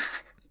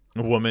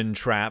 A woman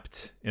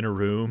trapped in a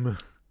room.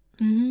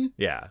 Mm-hmm.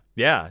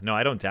 Yeah. No,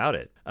 I don't doubt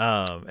it.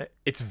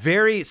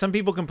 It's some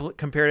people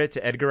compared it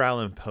to Edgar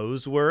Allan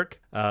Poe's work.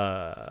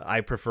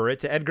 I prefer it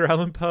to Edgar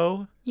Allan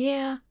Poe.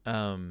 Yeah.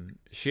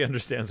 She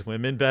understands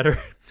women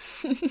better.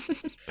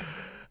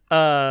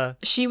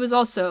 She was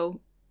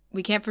also,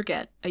 we can't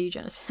forget, a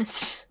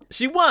eugenicist.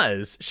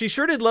 She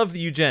sure did love the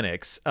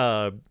eugenics.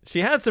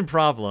 She had some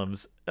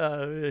problems.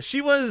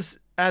 She was,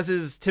 as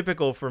is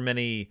typical for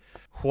many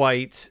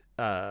white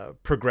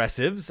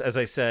progressives, as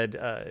I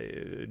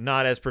said,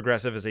 not as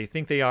progressive as they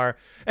think they are.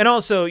 And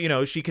also,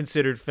 she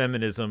considered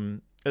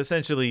feminism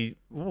essentially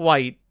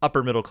white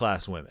upper middle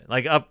class women,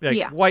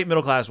 white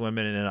middle class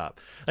women and up.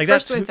 Like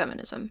first wave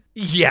feminism.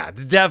 Yeah,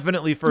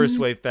 definitely first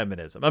wave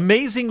feminism.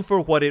 Amazing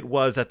for what it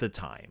was at the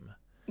time.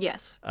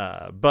 Yes.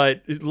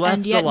 But it left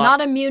and yet a lot,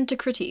 not immune to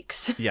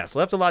critiques. Yes,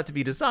 left a lot to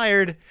be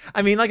desired.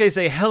 I mean, like I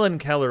say, Helen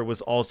Keller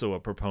was also a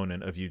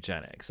proponent of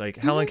eugenics. Like,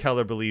 Helen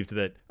Keller believed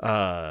that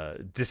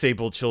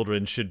disabled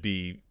children should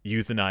be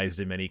euthanized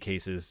in many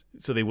cases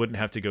so they wouldn't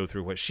have to go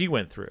through what she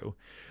went through,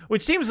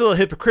 which seems a little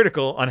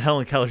hypocritical on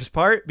Helen Keller's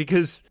part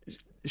because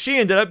she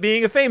ended up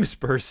being a famous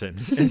person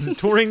and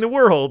touring the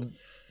world,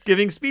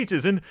 giving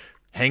speeches and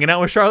hanging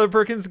out with Charlotte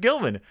Perkins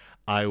Gilman.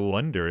 I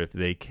wonder if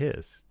they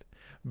kissed.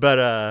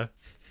 But,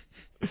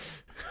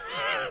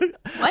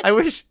 what? I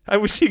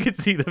wish you could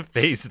see the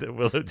face that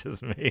Willow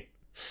just made.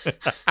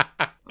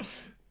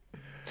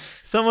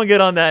 Someone get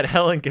on that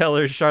Helen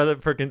Keller,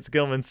 Charlotte Perkins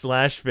Gilman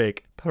 /fake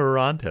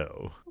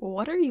pronto.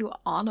 What are you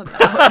on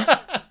about?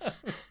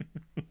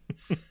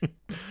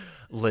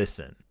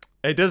 Listen,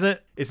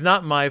 it's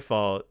not my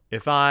fault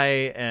if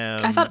I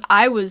am. I thought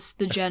I was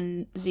the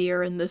Gen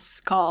Zer in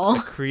this call.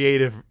 A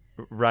creative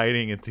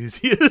writing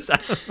enthusiast. I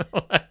don't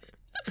know why.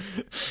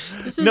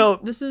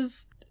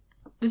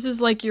 This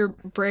is like your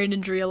Brain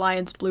Injury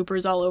Alliance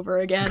bloopers all over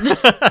again.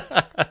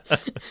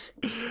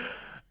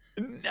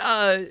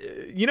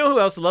 You know who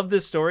else loved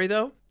this story,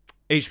 though?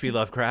 H.P.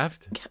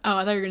 Lovecraft. Oh,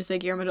 I thought you were going to say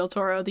Guillermo del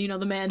Toro,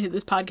 the man who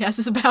this podcast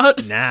is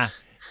about. Nah.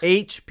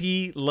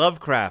 H.P.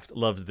 Lovecraft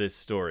loved this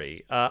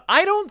story.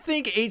 I don't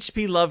think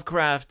H.P.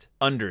 Lovecraft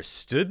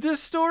understood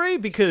this story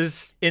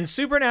because in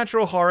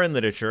Supernatural Horror and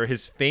Literature,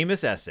 his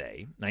famous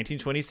essay,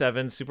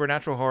 1927,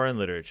 Supernatural Horror and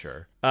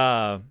Literature,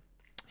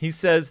 he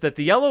says that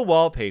the yellow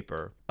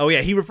wallpaper. Oh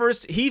yeah,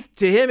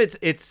 to him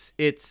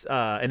it's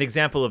an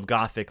example of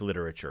Gothic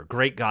literature,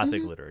 great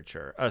Gothic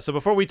literature. So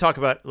before we talk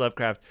about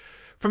Lovecraft,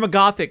 from a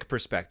Gothic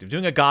perspective,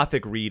 doing a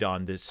Gothic read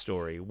on this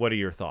story, what are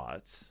your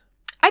thoughts?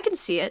 I can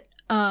see it.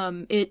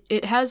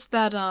 It has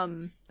that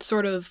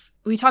sort of,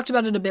 we talked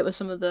about it a bit with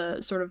some of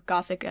the sort of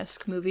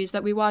gothic-esque movies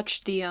that we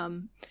watched.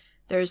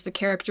 There's the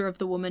character of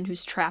the woman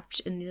who's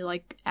trapped in the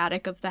like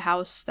attic of the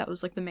house that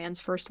was like the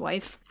man's first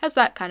wife. Has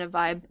that kind of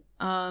vibe.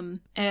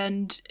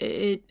 And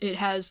it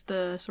has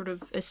the sort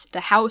of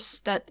the house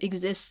that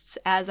exists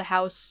as a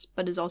house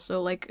but is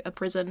also like a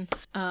prison.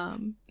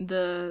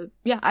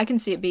 I can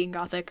see it being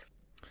gothic.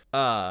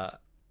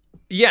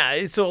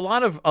 Yeah, so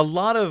a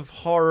lot of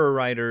horror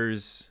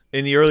writers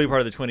in the early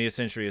part of the 20th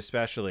century,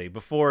 especially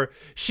before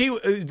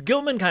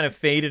Gilman kind of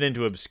faded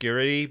into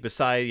obscurity.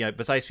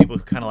 Besides people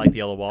who kind of like the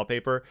Yellow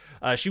Wallpaper,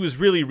 she was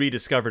really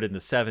rediscovered in the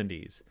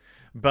 70s.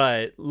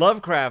 But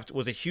Lovecraft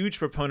was a huge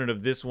proponent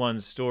of this one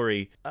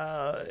story.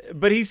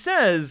 But he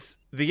says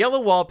the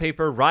Yellow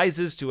Wallpaper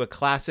rises to a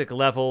classic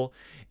level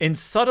in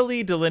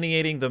subtly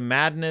delineating the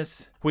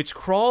madness which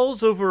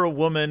crawls over a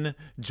woman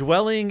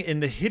dwelling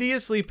in the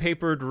hideously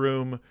papered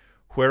room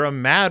where a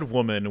mad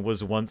woman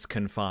was once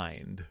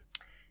confined.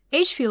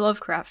 H.P.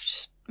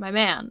 Lovecraft, my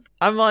man.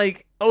 I'm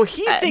like, oh,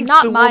 he thinks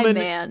not the my woman...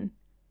 man,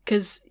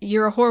 because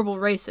you're a horrible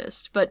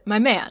racist, but my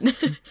man.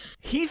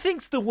 He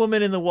thinks the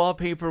woman in the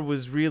wallpaper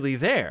was really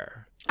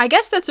there. I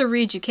guess that's a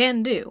read you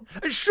can do.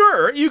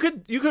 Sure, you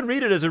could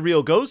read it as a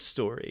real ghost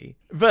story,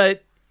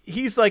 but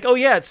he's like, oh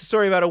yeah, it's a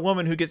story about a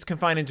woman who gets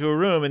confined into a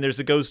room, and there's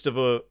a ghost of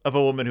a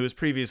woman who was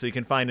previously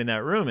confined in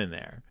that room in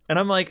there. And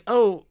I'm like,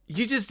 oh,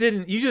 you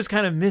just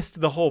kind of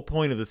missed the whole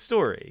point of the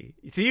story.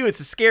 To you, it's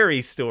a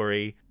scary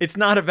story. It's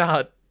not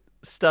about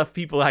stuff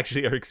people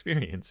actually are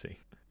experiencing.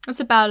 That's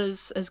about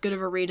as good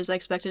of a read as I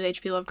expected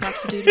H.P.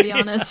 Lovecraft to do, to be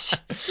honest.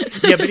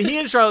 Yeah, but he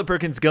and Charlotte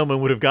Perkins Gilman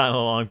would have gotten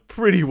along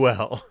pretty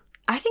well.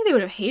 I think they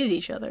would have hated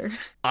each other.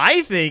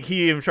 I think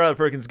he and Charlotte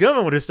Perkins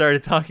Gilman would have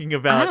started talking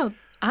about...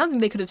 I don't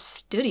think they could have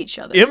stood each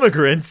other.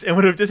 Immigrants, and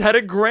would have just had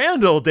a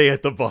grand old day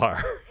at the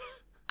bar.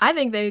 I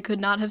think they could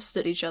not have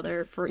stood each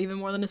other for even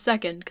more than a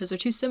second because they're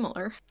too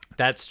similar.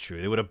 That's true.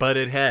 They would have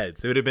butted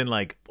heads. They would have been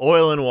like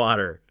oil and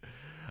water.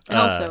 And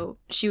also,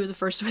 she was a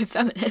first-wave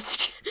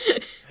feminist.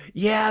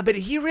 Yeah, but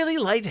he really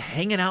liked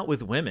hanging out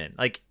with women.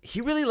 Like, he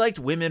really liked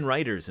women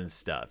writers and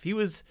stuff. He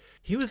was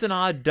an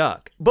odd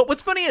duck. But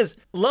what's funny is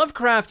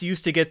Lovecraft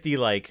used to get the,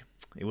 like,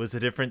 it was a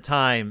different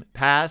time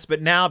pass,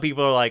 but now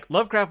people are like,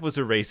 Lovecraft was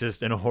a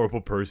racist and a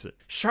horrible person.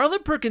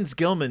 Charlotte Perkins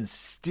Gilman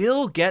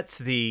still gets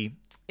the,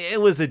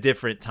 it was a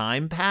different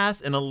time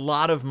pass in a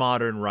lot of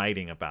modern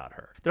writing about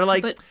her. They're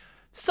like,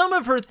 some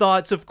of her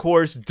thoughts, of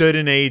course,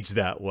 didn't age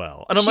that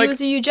well. And I'm like, she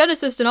was a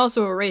eugenicist and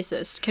also a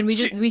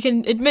racist. We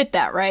can admit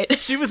that,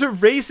 right? She was a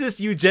racist,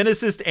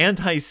 eugenicist,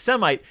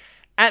 anti-Semite.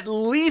 At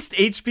least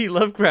H.P.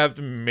 Lovecraft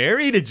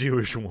married a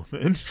Jewish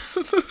woman.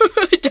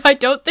 I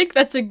don't think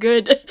that's a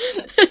good...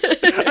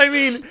 I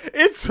mean,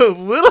 it's a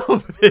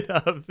little bit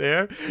up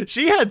there.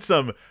 She had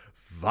some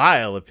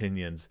vile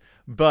opinions,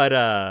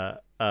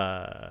 but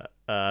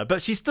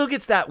she still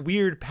gets that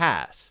weird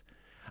pass.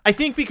 I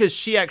think because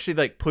she actually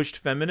like pushed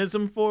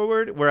feminism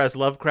forward, whereas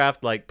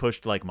Lovecraft like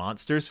pushed like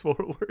monsters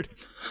forward.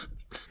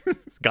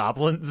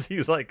 Goblins. He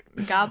was like,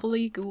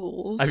 gobbly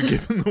ghouls. I've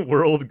given the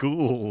world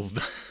ghouls.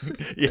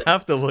 You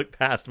have to look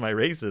past my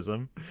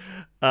racism.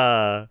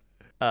 But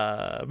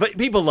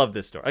people love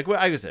this story. Like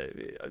I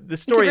said, the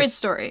story it's a great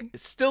story.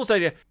 It's still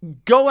study.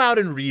 Go out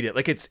and read it.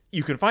 Like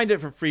you can find it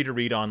for free to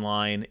read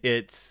online.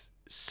 It's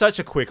such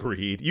a quick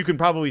read. You can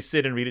probably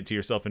sit and read it to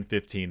yourself in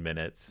 15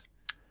 minutes.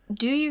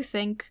 Do you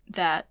think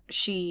that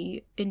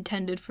she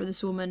intended for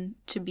this woman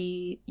to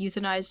be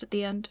euthanized at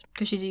the end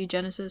because she's a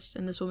eugenicist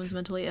and this woman's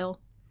mentally ill?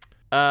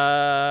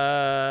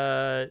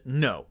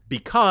 No,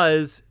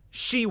 because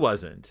she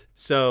wasn't.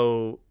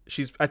 So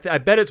I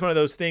bet it's one of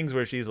those things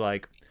where she's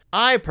like,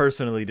 I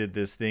personally did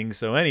this thing,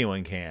 so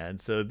anyone can.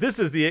 So this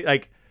is the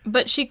like.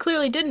 But she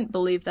clearly didn't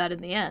believe that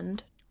in the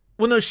end.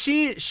 Well, no,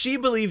 she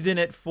believed in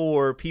it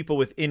for people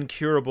with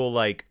incurable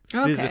like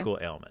physical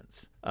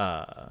ailments.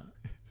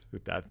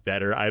 That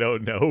better, I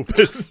don't know.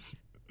 But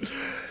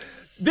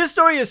this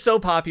story is so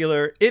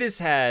popular. It has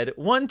had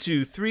 1,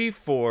 2, 3,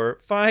 4,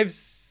 5,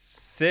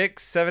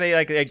 6, 7,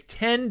 8, like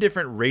 10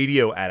 different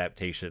radio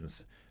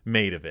adaptations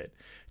made of it.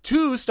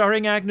 2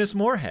 starring Agnes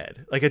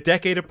Moorehead, like a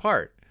decade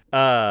apart.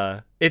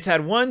 It's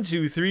had 1,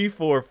 2, 3,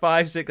 4,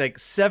 5, 6, like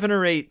 7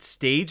 or 8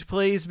 stage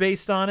plays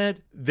based on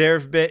it.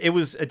 It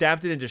was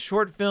adapted into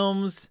short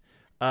films.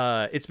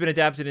 It's been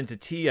adapted into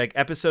like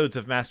episodes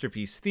of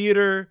Masterpiece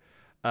Theater.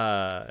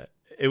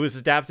 It was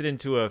adapted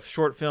into a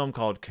short film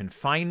called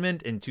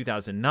Confinement in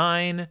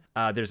 2009.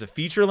 There's a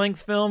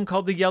feature-length film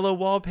called The Yellow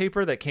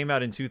Wallpaper that came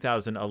out in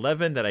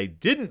 2011 that I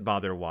didn't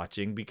bother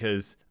watching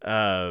because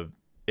it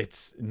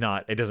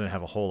doesn't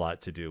have a whole lot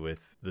to do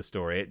with the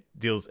story.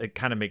 It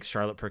kind of makes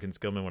Charlotte Perkins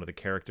Gilman one of the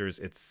characters.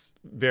 It's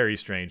very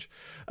strange.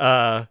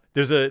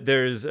 There's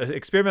an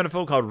experimental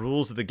film called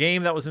Rules of the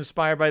Game that was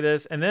inspired by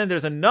this. And then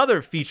there's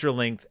another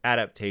feature-length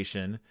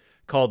adaptation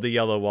called The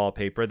Yellow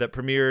Wallpaper that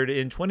premiered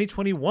in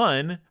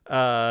 2021.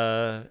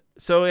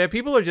 So yeah,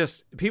 people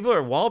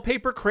are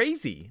wallpaper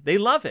crazy. They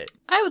love it.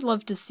 I would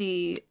love to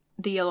see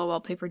the yellow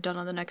wallpaper done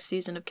on the next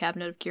season of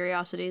Cabinet of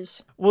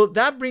Curiosities. Well,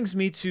 that brings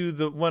me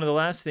to one of the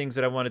last things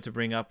that I wanted to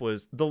bring up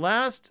was the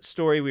last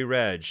story we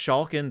read,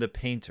 Shulkin the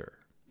Painter,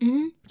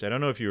 which I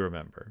don't know if you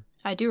remember.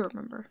 I do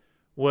remember.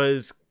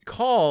 Was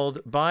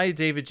called by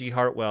David G.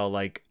 Hartwell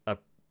like a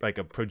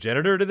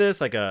progenitor to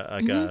this, like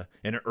an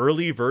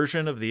early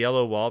version of the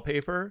yellow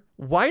wallpaper.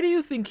 Why do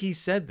you think he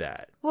said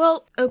that?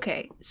 Well,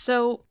 okay,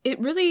 so it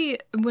really,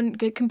 when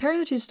comparing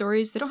the two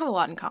stories, they don't have a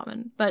lot in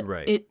common, but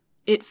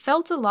it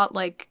felt a lot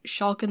like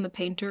Shulkin the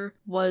Painter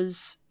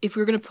was, if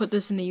we were going to put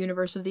this in the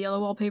universe of the yellow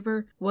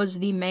wallpaper, was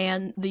the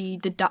man,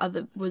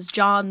 was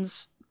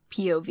John's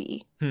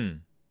POV.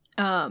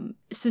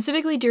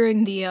 Specifically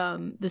during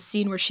the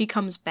scene where she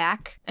comes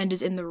back and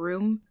is in the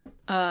room,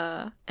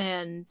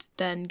 and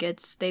then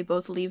they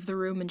both leave the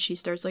room and she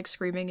starts like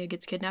screaming and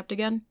gets kidnapped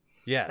again.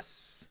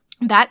 Yes.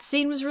 That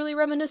scene was really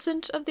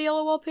reminiscent of the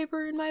yellow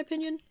wallpaper, in my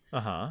opinion.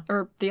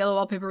 Or the yellow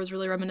wallpaper was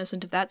really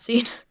reminiscent of that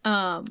scene.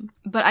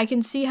 But I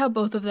can see how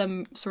both of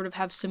them sort of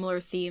have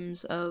similar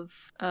themes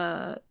of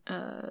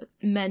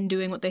men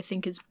doing what they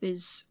think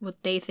is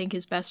what they think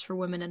is best for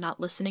women and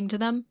not listening to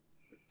them.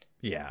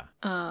 Yeah.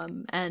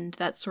 And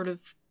that sort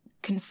of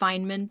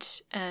confinement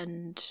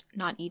and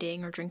not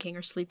eating or drinking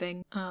or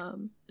sleeping.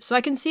 So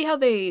I can see how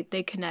they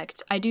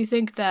connect. I do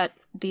think that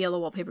the yellow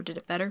wallpaper did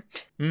it better.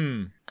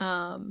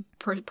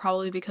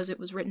 Probably because it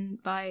was written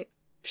by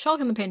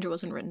Shulkin the Painter.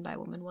 Wasn't written by a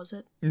woman, was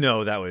it?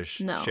 No, that was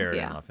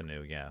Sheridan Le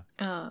Fanu. Yeah.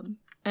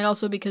 And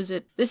also because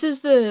this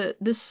is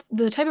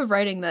the type of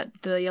writing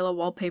that the yellow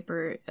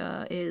wallpaper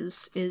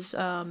is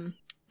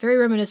very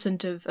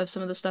reminiscent of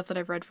some of the stuff that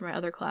I've read from my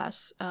other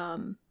class.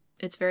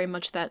 It's very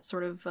much that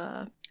sort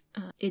of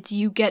it's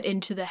you get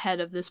into the head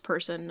of this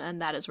person and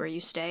that is where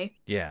you stay.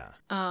 Yeah.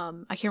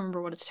 I can't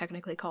remember what it's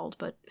technically called,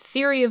 but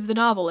theory of the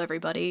novel,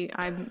 everybody.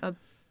 I'm a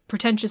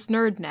pretentious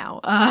nerd now.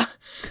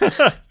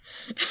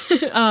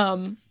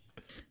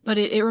 But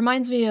it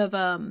reminds me of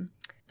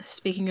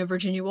speaking of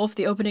Virginia Woolf,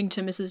 the opening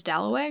to Mrs.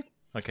 Dalloway.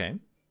 Okay.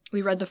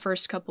 We read the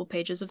first couple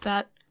pages of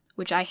that,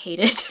 which I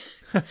hated.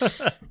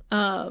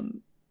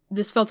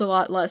 This felt a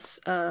lot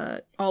less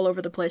all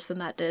over the place than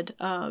that did.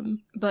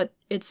 But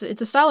it's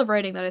a style of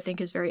writing that I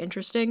think is very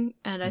interesting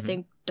and I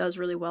think does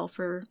really well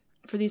for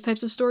these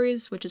types of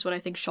stories, which is what I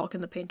think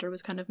Shulkin the Painter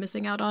was kind of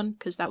missing out on,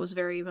 because that was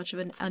very much of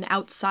an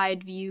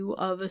outside view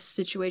of a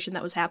situation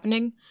that was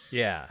happening.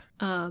 Yeah.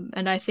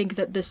 And I think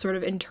that this sort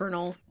of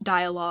internal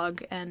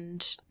dialogue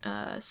and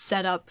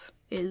setup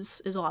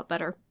is a lot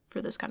better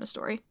for this kind of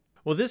story.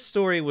 Well, this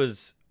story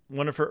was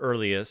one of her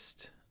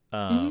earliest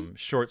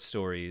short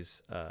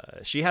stories.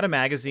 She had a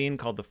magazine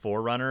called The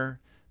Forerunner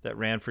that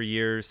ran for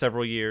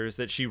several years,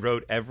 that she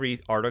wrote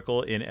every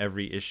article in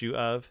every issue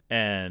of,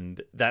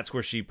 and that's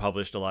where she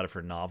published a lot of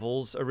her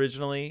novels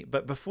originally.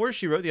 But before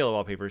she wrote The Yellow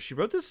Wallpaper, she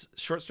wrote this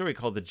short story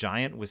called The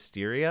Giant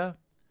Wisteria.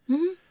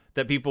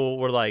 That people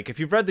were like, if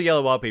you've read The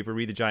Yellow Wallpaper,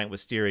 read The Giant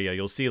Wisteria.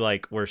 You'll see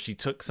like where she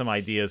took some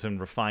ideas and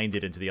refined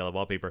it into The Yellow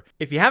Wallpaper.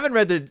 If you haven't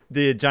read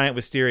the Giant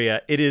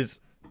Wisteria, it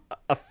is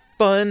a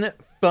fun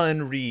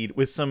read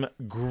with some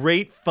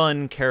great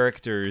fun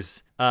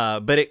characters,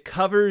 but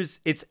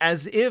it's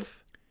as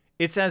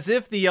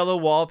if the Yellow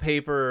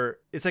Wallpaper,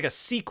 it's like a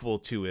sequel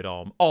to it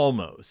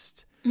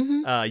almost.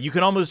 You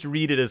can almost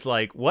read it as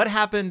like, what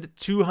happened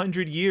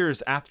 200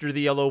 years after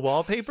the Yellow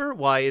Wallpaper?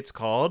 Why, it's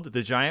called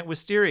The Giant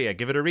Wisteria.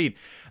 Give it a read.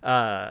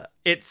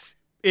 It's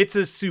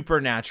a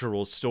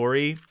supernatural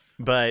story,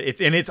 but it's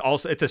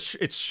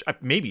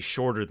maybe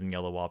shorter than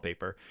Yellow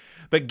Wallpaper.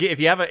 But if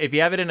you have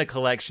it in a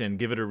collection,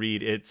 give it a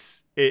read.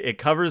 It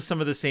covers some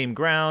of the same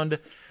ground.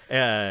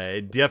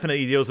 It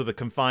definitely deals with a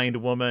confined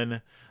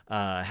woman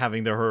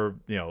having her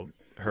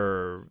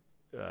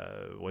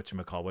what's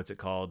it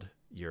called?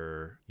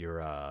 Your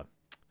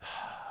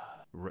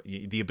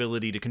the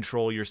ability to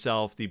control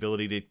yourself, the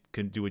ability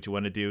to do what you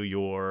want to do.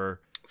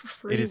 Your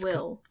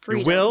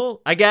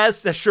will, I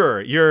guess.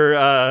 Sure,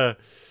 your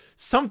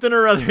something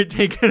or other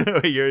taken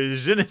away. Your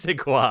je ne sais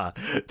quoi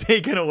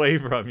taken away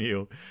from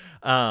you.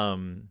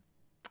 And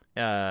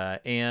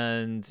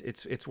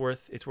it's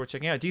worth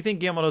checking out. Do you think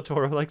Guillermo del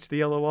Toro likes the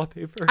Yellow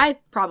Wallpaper? I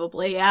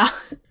probably, yeah.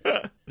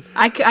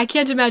 I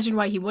can't imagine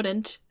why he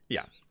wouldn't.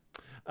 Yeah.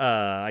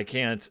 I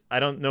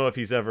don't know if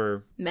he's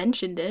ever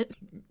mentioned it,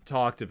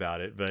 talked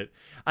about it, but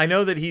I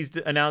know that he's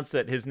announced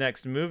that his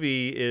next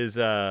movie is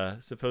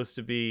supposed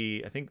to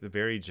be, I think, The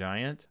Very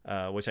Giant,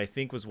 which I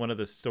think was one of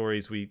the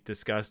stories we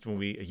discussed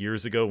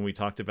years ago when we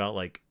talked about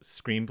like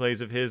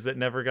screenplays of his that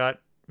never got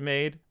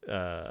made,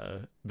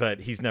 but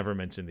he's never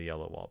mentioned the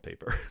Yellow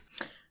Wallpaper.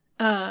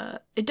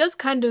 It does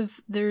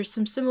there's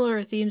some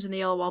similar themes in the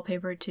Yellow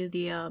Wallpaper to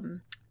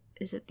the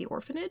is it The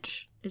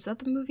Orphanage? Is that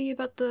the movie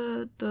about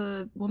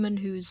the woman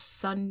whose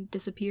son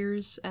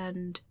disappears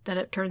and then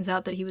it turns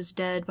out that he was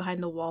dead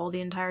behind the wall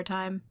the entire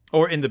time?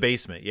 Or in the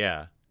basement,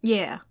 yeah.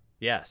 Yeah.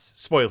 Yes.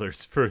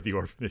 Spoilers for The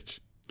Orphanage.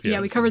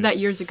 Yeah, we covered that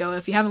years ago.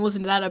 If you haven't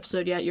listened to that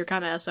episode yet, you're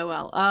kind of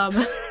SOL.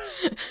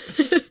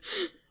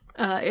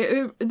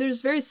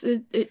 There's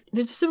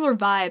a similar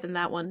vibe in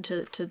that one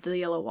to the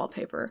Yellow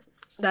Wallpaper,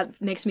 that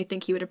makes me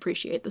think he would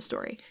appreciate the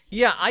story.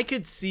 Yeah, I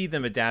could see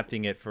them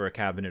adapting it for a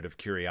Cabinet of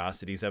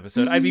Curiosities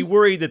episode. I'd be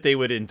worried that they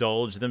would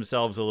indulge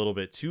themselves a little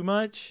bit too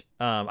much.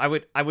 I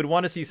would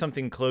want to see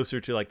something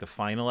closer to like the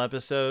final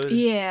episode.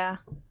 Yeah.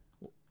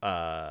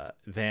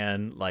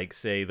 Than like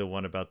say the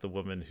one about the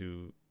woman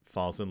who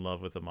falls in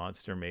love with a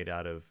monster made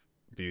out of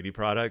beauty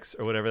products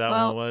or whatever that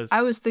one was.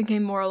 I was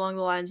thinking more along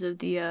the lines of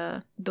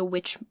the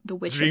witch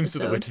Dreams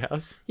episode. of the Witch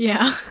House.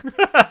 Yeah.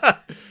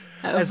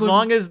 As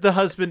long as the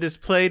husband is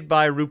played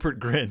by Rupert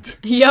Grint.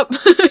 Yep.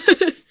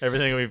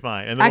 Everything will be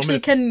fine. And the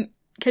actually, woman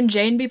can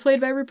Jane be played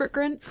by Rupert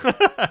Grint?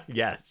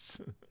 Yes.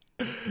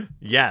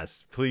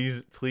 Yes.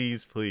 Please,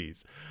 please,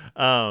 please.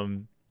 But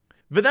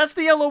that's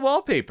the Yellow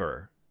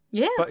Wallpaper.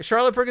 Yeah. But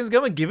Charlotte Perkins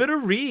Gilman, give it a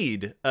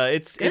read.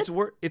 It's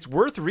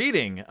worth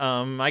reading.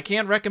 I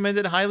can't recommend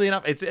it highly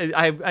enough.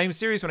 I'm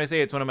serious when I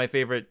say it's one of my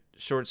favorite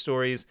short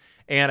stories,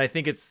 and I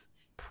think it's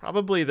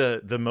probably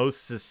the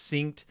most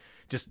succinct,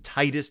 just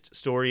tightest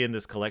story in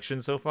this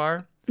collection so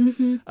far.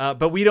 Mm-hmm.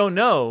 But we don't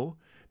know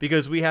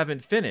because we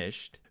haven't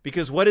finished.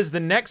 Because what is the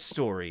next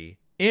story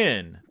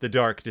in The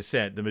Dark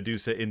Descent, The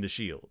Medusa in the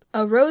Shield?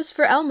 A Rose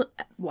for Elmo.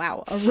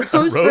 Wow. A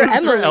Rose, For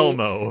Emily.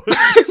 Elmo.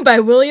 By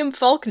William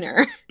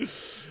Faulkner.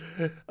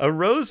 A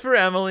Rose for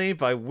Emily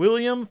by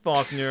William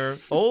Faulkner.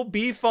 Old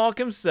B. Falk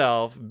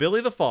himself, Billy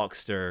the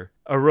Falkster.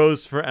 A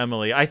Rose for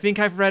Emily. I think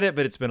I've read it,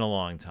 but it's been a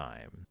long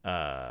time.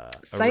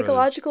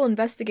 Psychological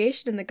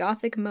investigation in the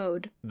Gothic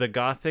mode. The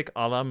Gothic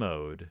a la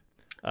mode.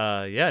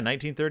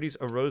 1930s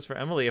A Rose for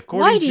Emily.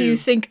 Why do you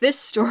think this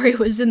story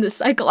was in the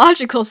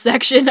psychological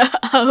section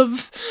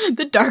of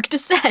The Dark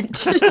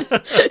Descent?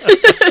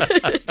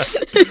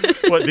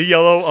 What, the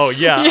yellow? Oh,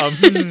 yeah.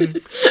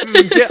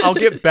 I'll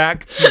get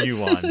back to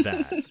you on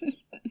that.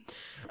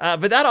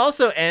 But that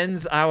also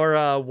ends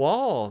our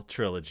Wall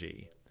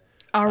trilogy.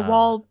 Our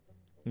Wall...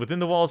 Within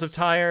the Walls of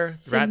Tyre,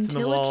 Rats in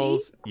the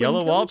Walls,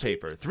 Yellow Quintilogy?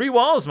 Wallpaper. 3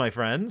 walls, my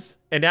friends.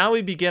 And now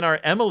we begin our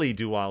Emily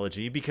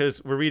duology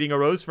because we're reading A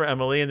Rose for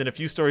Emily, and then a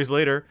few stories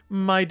later,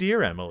 My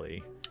Dear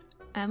Emily.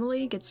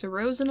 Emily gets a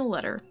rose and a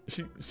letter.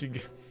 She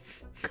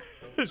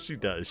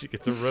does. She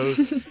gets a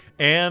rose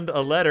and a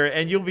letter,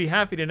 and you'll be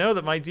happy to know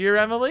that My Dear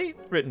Emily,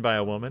 written by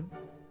a woman.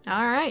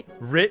 All right.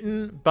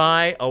 Written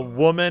by a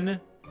woman.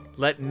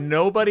 Let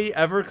nobody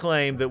ever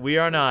claim that we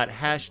are not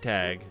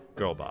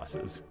 #girl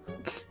bosses.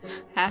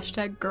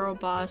 #girl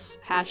boss,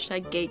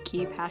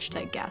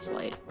 #gatekeep,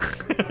 #gaslight.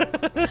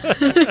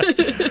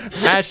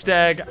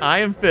 I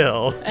am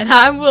Phil. And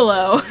I'm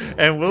Willow.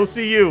 And we'll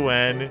see you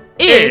when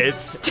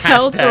It's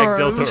Del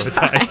Toro time.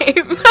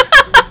 time.